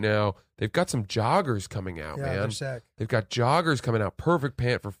pair right now. They've got some joggers coming out, yeah, man. they're sick. They've got joggers coming out. Perfect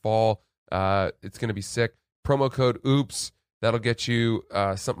pant for fall. It's going to be sick. Promo code OOPS. That'll get you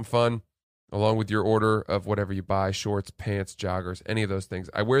something fun along with your order of whatever you buy, shorts, pants, joggers, any of those things.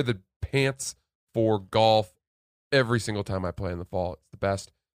 I wear the pants for golf every single time I play in the fall. It's the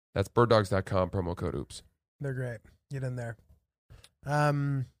best. That's birddogs.com, promo code OOPS. They're great. Get in there.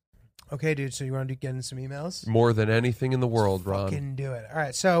 Okay, dude. So you want to get in some emails? More than anything in the world, Ron. Fucking do it. All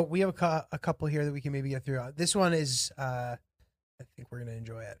right. So we have a couple here that we can maybe get through. This one is, I think we're going to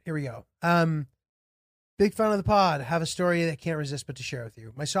enjoy it. Here we go. Big fan of the pod. Have a story that I can't resist but to share with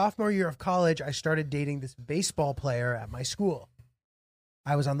you. My sophomore year of college, I started dating this baseball player at my school.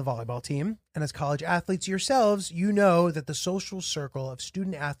 I was on the volleyball team, and as college athletes yourselves, you know that the social circle of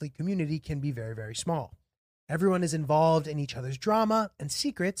student-athlete community can be very, very small. Everyone is involved in each other's drama, and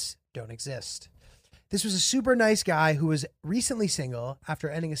secrets don't exist. This was a super nice guy who was recently single after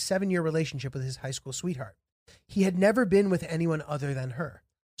ending a 7-year relationship with his high school sweetheart. He had never been with anyone other than her,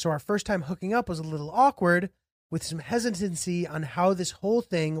 so our first time hooking up was a little awkward, with some hesitancy on how this whole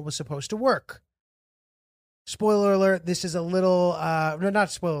thing was supposed to work. Spoiler alert, this is a little,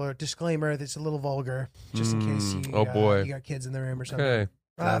 not spoiler alert, disclaimer, that's a little vulgar, just in case you, boy. you got kids in the room or something. Okay.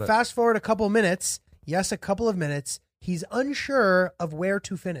 got it. Fast forward a couple minutes, yes, a couple of minutes, he's unsure of where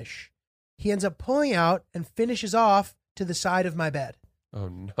to finish. He ends up pulling out and finishes off to the side of my bed. Oh,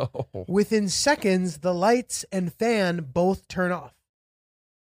 no. Within seconds, the lights and fan both turn off.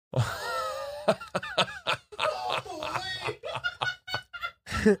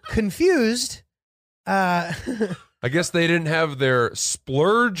 Confused, I guess they didn't have their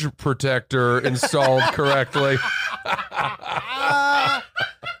splurge protector installed correctly.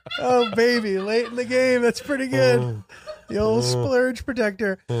 oh baby, late in the game, that's pretty good. The old splurge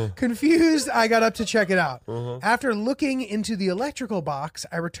protector. Confused, I got up to check it out. After looking into the electrical box,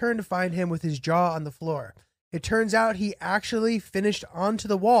 I returned to find him with his jaw on the floor. It turns out he actually finished onto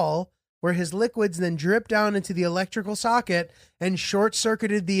the wall where his liquids then dripped down into the electrical socket and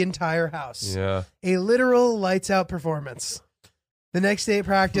short-circuited the entire house. Yeah. A literal lights-out performance. The next day at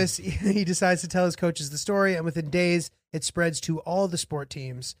practice, he decides to tell his coaches the story, and within days, it spreads to all the sport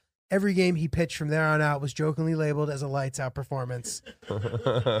teams. Every game he pitched from there on out was jokingly labeled as a lights-out performance.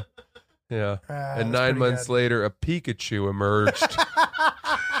 Yeah. And that's 9 months pretty later, a Pikachu emerged.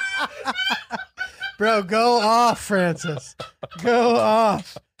 Bro, go off, Francis. Go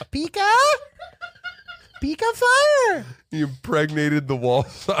off. Pika? Pika fire! He impregnated the wall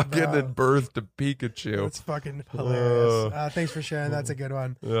socket and birthed a Pikachu. That's fucking hilarious. Thanks for sharing. That's a good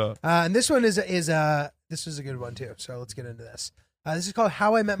one. Yeah. And this one is this was a good one too. So let's get into this. This is called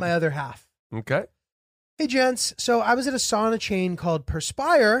How I Met My Other Half. Okay. Hey, gents. So I was at a sauna chain called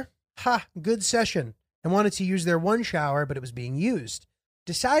Perspire. Good session. I wanted to use their one shower, but it was being used.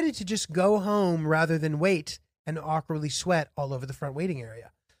 Decided to just go home rather than wait and awkwardly sweat all over the front waiting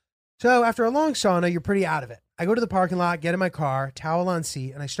area. So after a long sauna, you're pretty out of it. I go to the parking lot, get in my car, towel on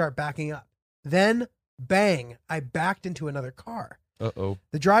seat, and I start backing up. Then, bang, I backed into another car. Uh-oh.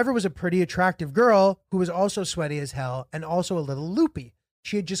 The driver was a pretty attractive girl who was also sweaty as hell and also a little loopy.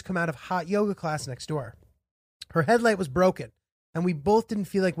 She had just come out of hot yoga class next door. Her headlight was broken, and we both didn't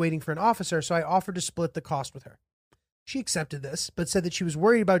feel like waiting for an officer, so I offered to split the cost with her. She accepted this, but said that she was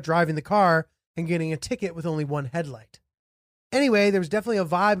worried about driving the car and getting a ticket with only one headlight. Anyway, there was definitely a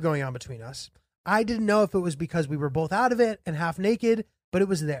vibe going on between us. I didn't know if it was because we were both out of it and half naked, but it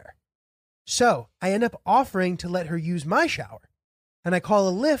was there. So I end up offering to let her use my shower, and I call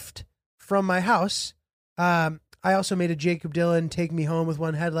a Lyft from my house. I also made a Jacob Dylan take me home with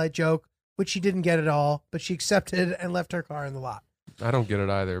one headlight joke, which she didn't get at all, but she accepted and left her car in the lot. I don't get it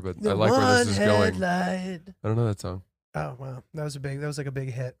either, but The I like where this is going. headlight. I don't know that song. Oh, wow. That was like a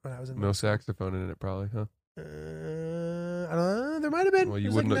big hit when I was in No saxophone in it, probably, huh? I don't know. There might have been. Well, It you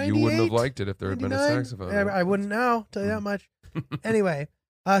was wouldn't like you wouldn't have 98, liked it if there had been a 99. saxophone. Yeah, in it. I wouldn't now, tell you that much. Anyway,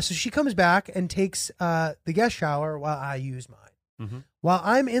 so she comes back and takes the guest shower while I use mine. Mm-hmm. While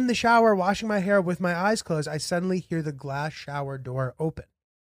I'm in the shower washing my hair with my eyes closed, I suddenly hear the glass shower door open.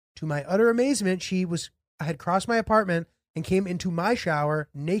 To my utter amazement, I had crossed my apartment and came into my shower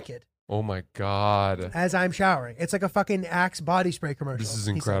naked Oh my God. as I'm showering. It's like a fucking Axe body spray commercial. This is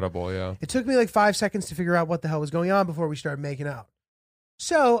he said. incredible, yeah. It took me like 5 seconds to figure out what the hell was going on before we started making out.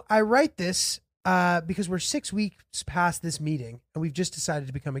 So I write this because we're 6 weeks past this meeting and we've just decided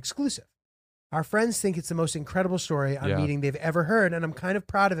to become exclusive. Our friends think it's the most incredible story on Yeah. meeting they've ever heard, and I'm kind of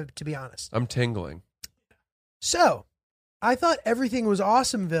proud of it, to be honest. I'm tingling. So I thought everything was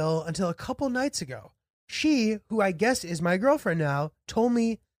Awesomeville until a couple nights ago. She, who I guess is my girlfriend now, told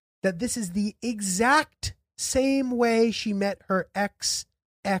me that this is the exact same way she met her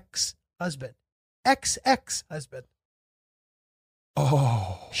ex-husband. Ex-husband.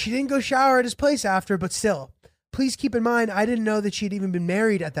 Oh. She didn't go shower at his place after, but still. Please keep in mind, I didn't know that she'd even been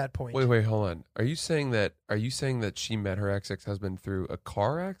married at that point. Wait, hold on. Are you saying that she met her ex-husband through a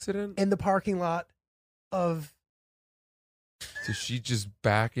car accident? In the parking lot of... Did she just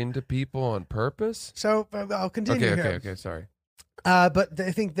back into people on purpose? So I'll continue here. Okay, sorry. But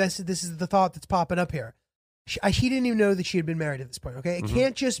I think this is the thought that's popping up here. He didn't even know that she had been married at this point. Okay, it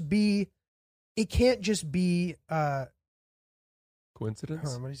can't just be. Coincidence?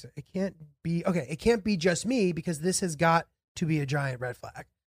 Hold on, what do you say? It can't be. Okay, it can't be just me because this has got to be a giant red flag.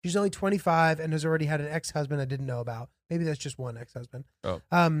 She's only 25 and has already had an ex-husband I didn't know about. Maybe that's just one ex-husband. Oh.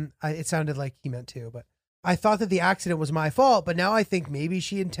 It sounded like he meant two, but I thought that the accident was my fault. But now I think maybe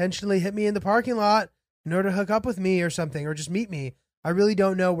she intentionally hit me in the parking lot in order to hook up with me or something, or just meet me. I really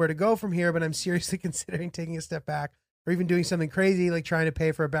don't know where to go from here, but I'm seriously considering taking a step back or even doing something crazy like trying to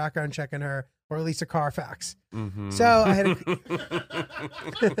pay for a background check on her or at least a Carfax. Mm-hmm. So I had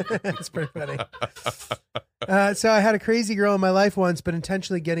it's pretty funny. So I had a crazy girl in my life once, but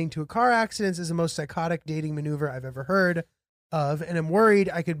intentionally getting into a car accident is the most psychotic dating maneuver I've ever heard of. And I'm worried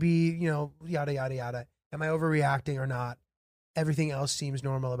I could be, yada, yada, yada. Am I overreacting or not? Everything else seems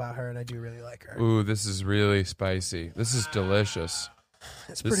normal about her, and I do really like her. Ooh, this is really spicy. This is delicious.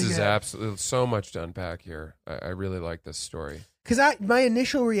 It's This pretty is good. absolutely so much to unpack here. I really like this story. Because my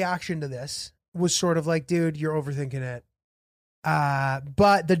initial reaction to this was sort of like, dude, you're overthinking it.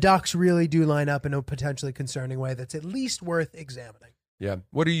 But the ducks really do line up in a potentially concerning way that's at least worth examining. Yeah.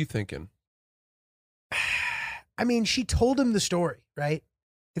 What are you thinking? I mean, she told him the story, right?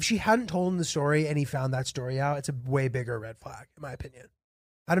 If she hadn't told him the story and he found that story out, it's a way bigger red flag, in my opinion.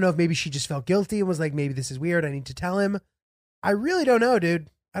 I don't know if maybe she just felt guilty and was like, maybe this is weird. I need to tell him. I really don't know, dude.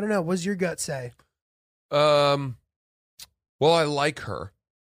 I don't know. What does your gut say? Well, I like her.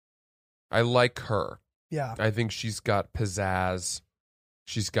 Yeah. I think she's got pizzazz.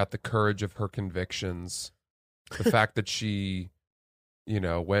 She's got the courage of her convictions. The fact that she,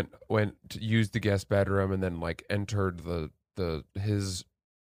 went to use the guest bedroom and then like entered his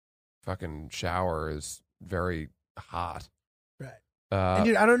fucking shower is very hot. Right. And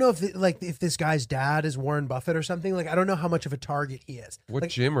dude, I don't know if this guy's dad is Warren Buffett or something. Like, I don't know how much of a target he is. What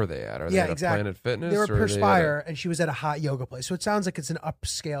like, gym are they at? Are they at exactly. Planet Fitness? They were or Perspire, and she was at a hot yoga place. So it sounds like it's an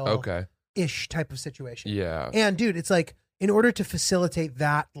upscale Okay. ish type of situation. Yeah. And dude, it's like, in order to facilitate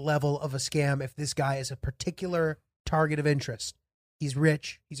that level of a scam, if this guy is a particular target of interest, he's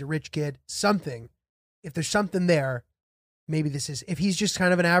rich, he's a rich kid, something, if there's something there, maybe this is, if he's just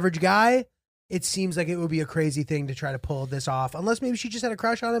kind of an average guy, it seems like it would be a crazy thing to try to pull this off. Unless maybe she just had a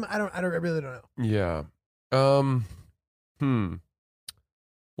crush on him. I really don't know. Yeah.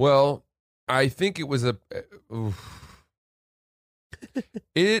 Well, I think it was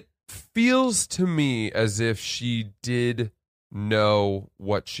it feels to me as if she did know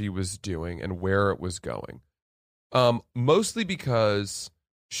what she was doing and where it was going. Mostly because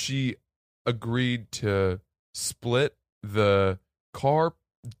she agreed to split the car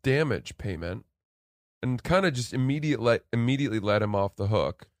damage payment and kind of just immediately let him off the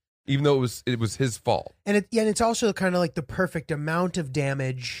hook, even though it was his fault. And it's also kind of like the perfect amount of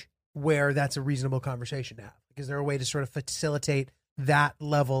damage where that's a reasonable conversation to have. Is there a way to sort of facilitate that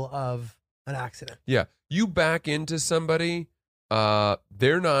level of an accident? Yeah. You back into somebody,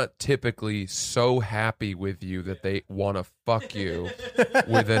 they're not typically so happy with you that they want to fuck you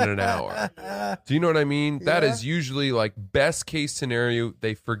within an hour. Do you know what I mean? Yeah. That is usually like best case scenario.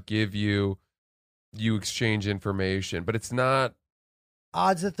 They forgive you, you exchange information, but it's not.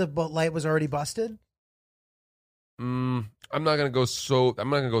 Odds that the light was already busted? I'm not gonna go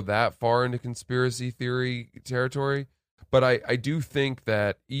that far into conspiracy theory territory, but I do think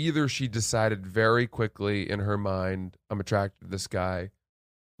that either she decided very quickly in her mind, I'm attracted to this guy,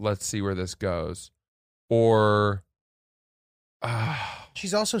 let's see where this goes, or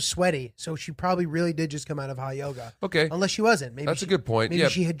she's also sweaty, so she probably really did just come out of hot yoga. Okay, unless she wasn't. Maybe that's a good point. Maybe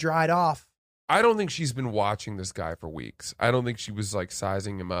she had dried off. I don't think she's been watching this guy for weeks. I don't think she was like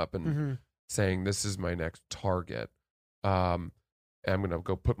sizing him up and saying, this is my next target. And I'm going to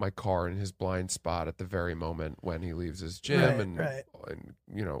go put my car in his blind spot at the very moment when he leaves his gym and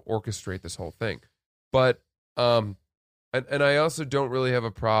orchestrate this whole thing. But, and I also don't really have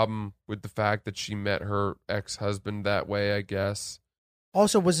a problem with the fact that she met her ex-husband that way, I guess.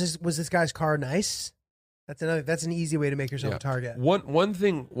 Also, was this guy's car nice? That's an easy way to make yourself a target. One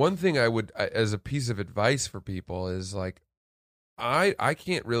thing I would, as a piece of advice for people, is like, I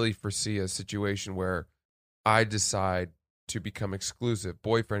can't really foresee a situation where I decide to become exclusive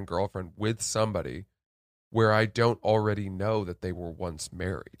boyfriend, girlfriend with somebody where I don't already know that they were once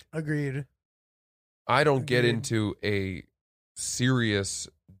married. Agreed. I don't get into a serious,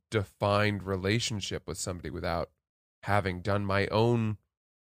 defined relationship with somebody without having done my own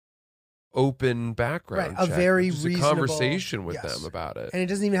open background check, a very just reasonable a conversation with them about it. And it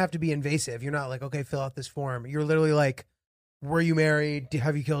doesn't even have to be invasive. You're not like, okay, fill out this form. You're literally like, were you married?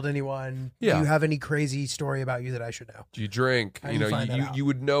 Have you killed anyone? Yeah. Do you have any crazy story about you that I should know? Do you drink? How do you find that out? You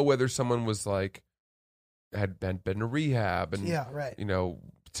would know whether someone was like had been to rehab, and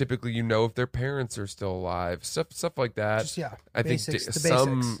typically if their parents are still alive, stuff like that. Just, I basics,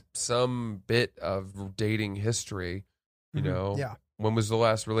 think some bit of dating history. When was the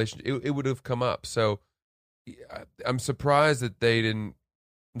last relationship? It would have come up. So I'm surprised that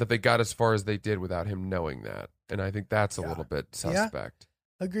they got as far as they did without him knowing that. And I think that's a little bit suspect.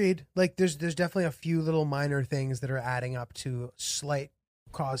 Yeah. Agreed. Like there's definitely a few little minor things that are adding up to slight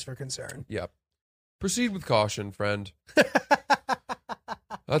cause for concern. Yep. Proceed with caution, friend.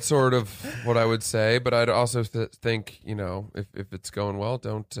 That's sort of what I would say, but I'd also think, if it's going well,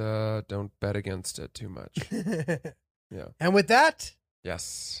 don't bet against it too much. Yeah. And with that,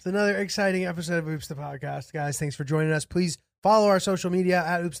 yes, it's another exciting episode of Oops the Podcast. Guys, thanks for joining us. Please follow our social media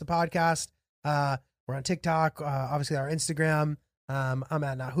at Oops the Podcast. We're on TikTok, obviously our Instagram. I'm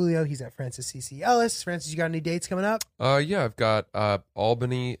at Not Julio. He's at Francis CC Ellis. Francis, you got any dates coming up? Yeah, I've got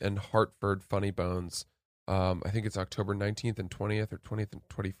Albany and Hartford Funny Bones. I think it's October 19th and 20th or 20th and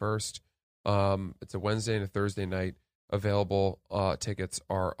 21st. It's a Wednesday and a Thursday night. Available tickets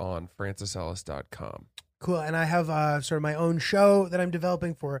are on francisellis.com. Cool. And I have sort of my own show that I'm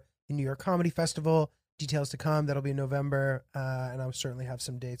developing for the New York Comedy Festival. Details to come. That'll be in November. And I'll certainly have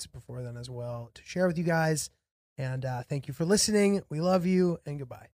some dates before then as well to share with you guys. And thank you for listening. We love you, and goodbye.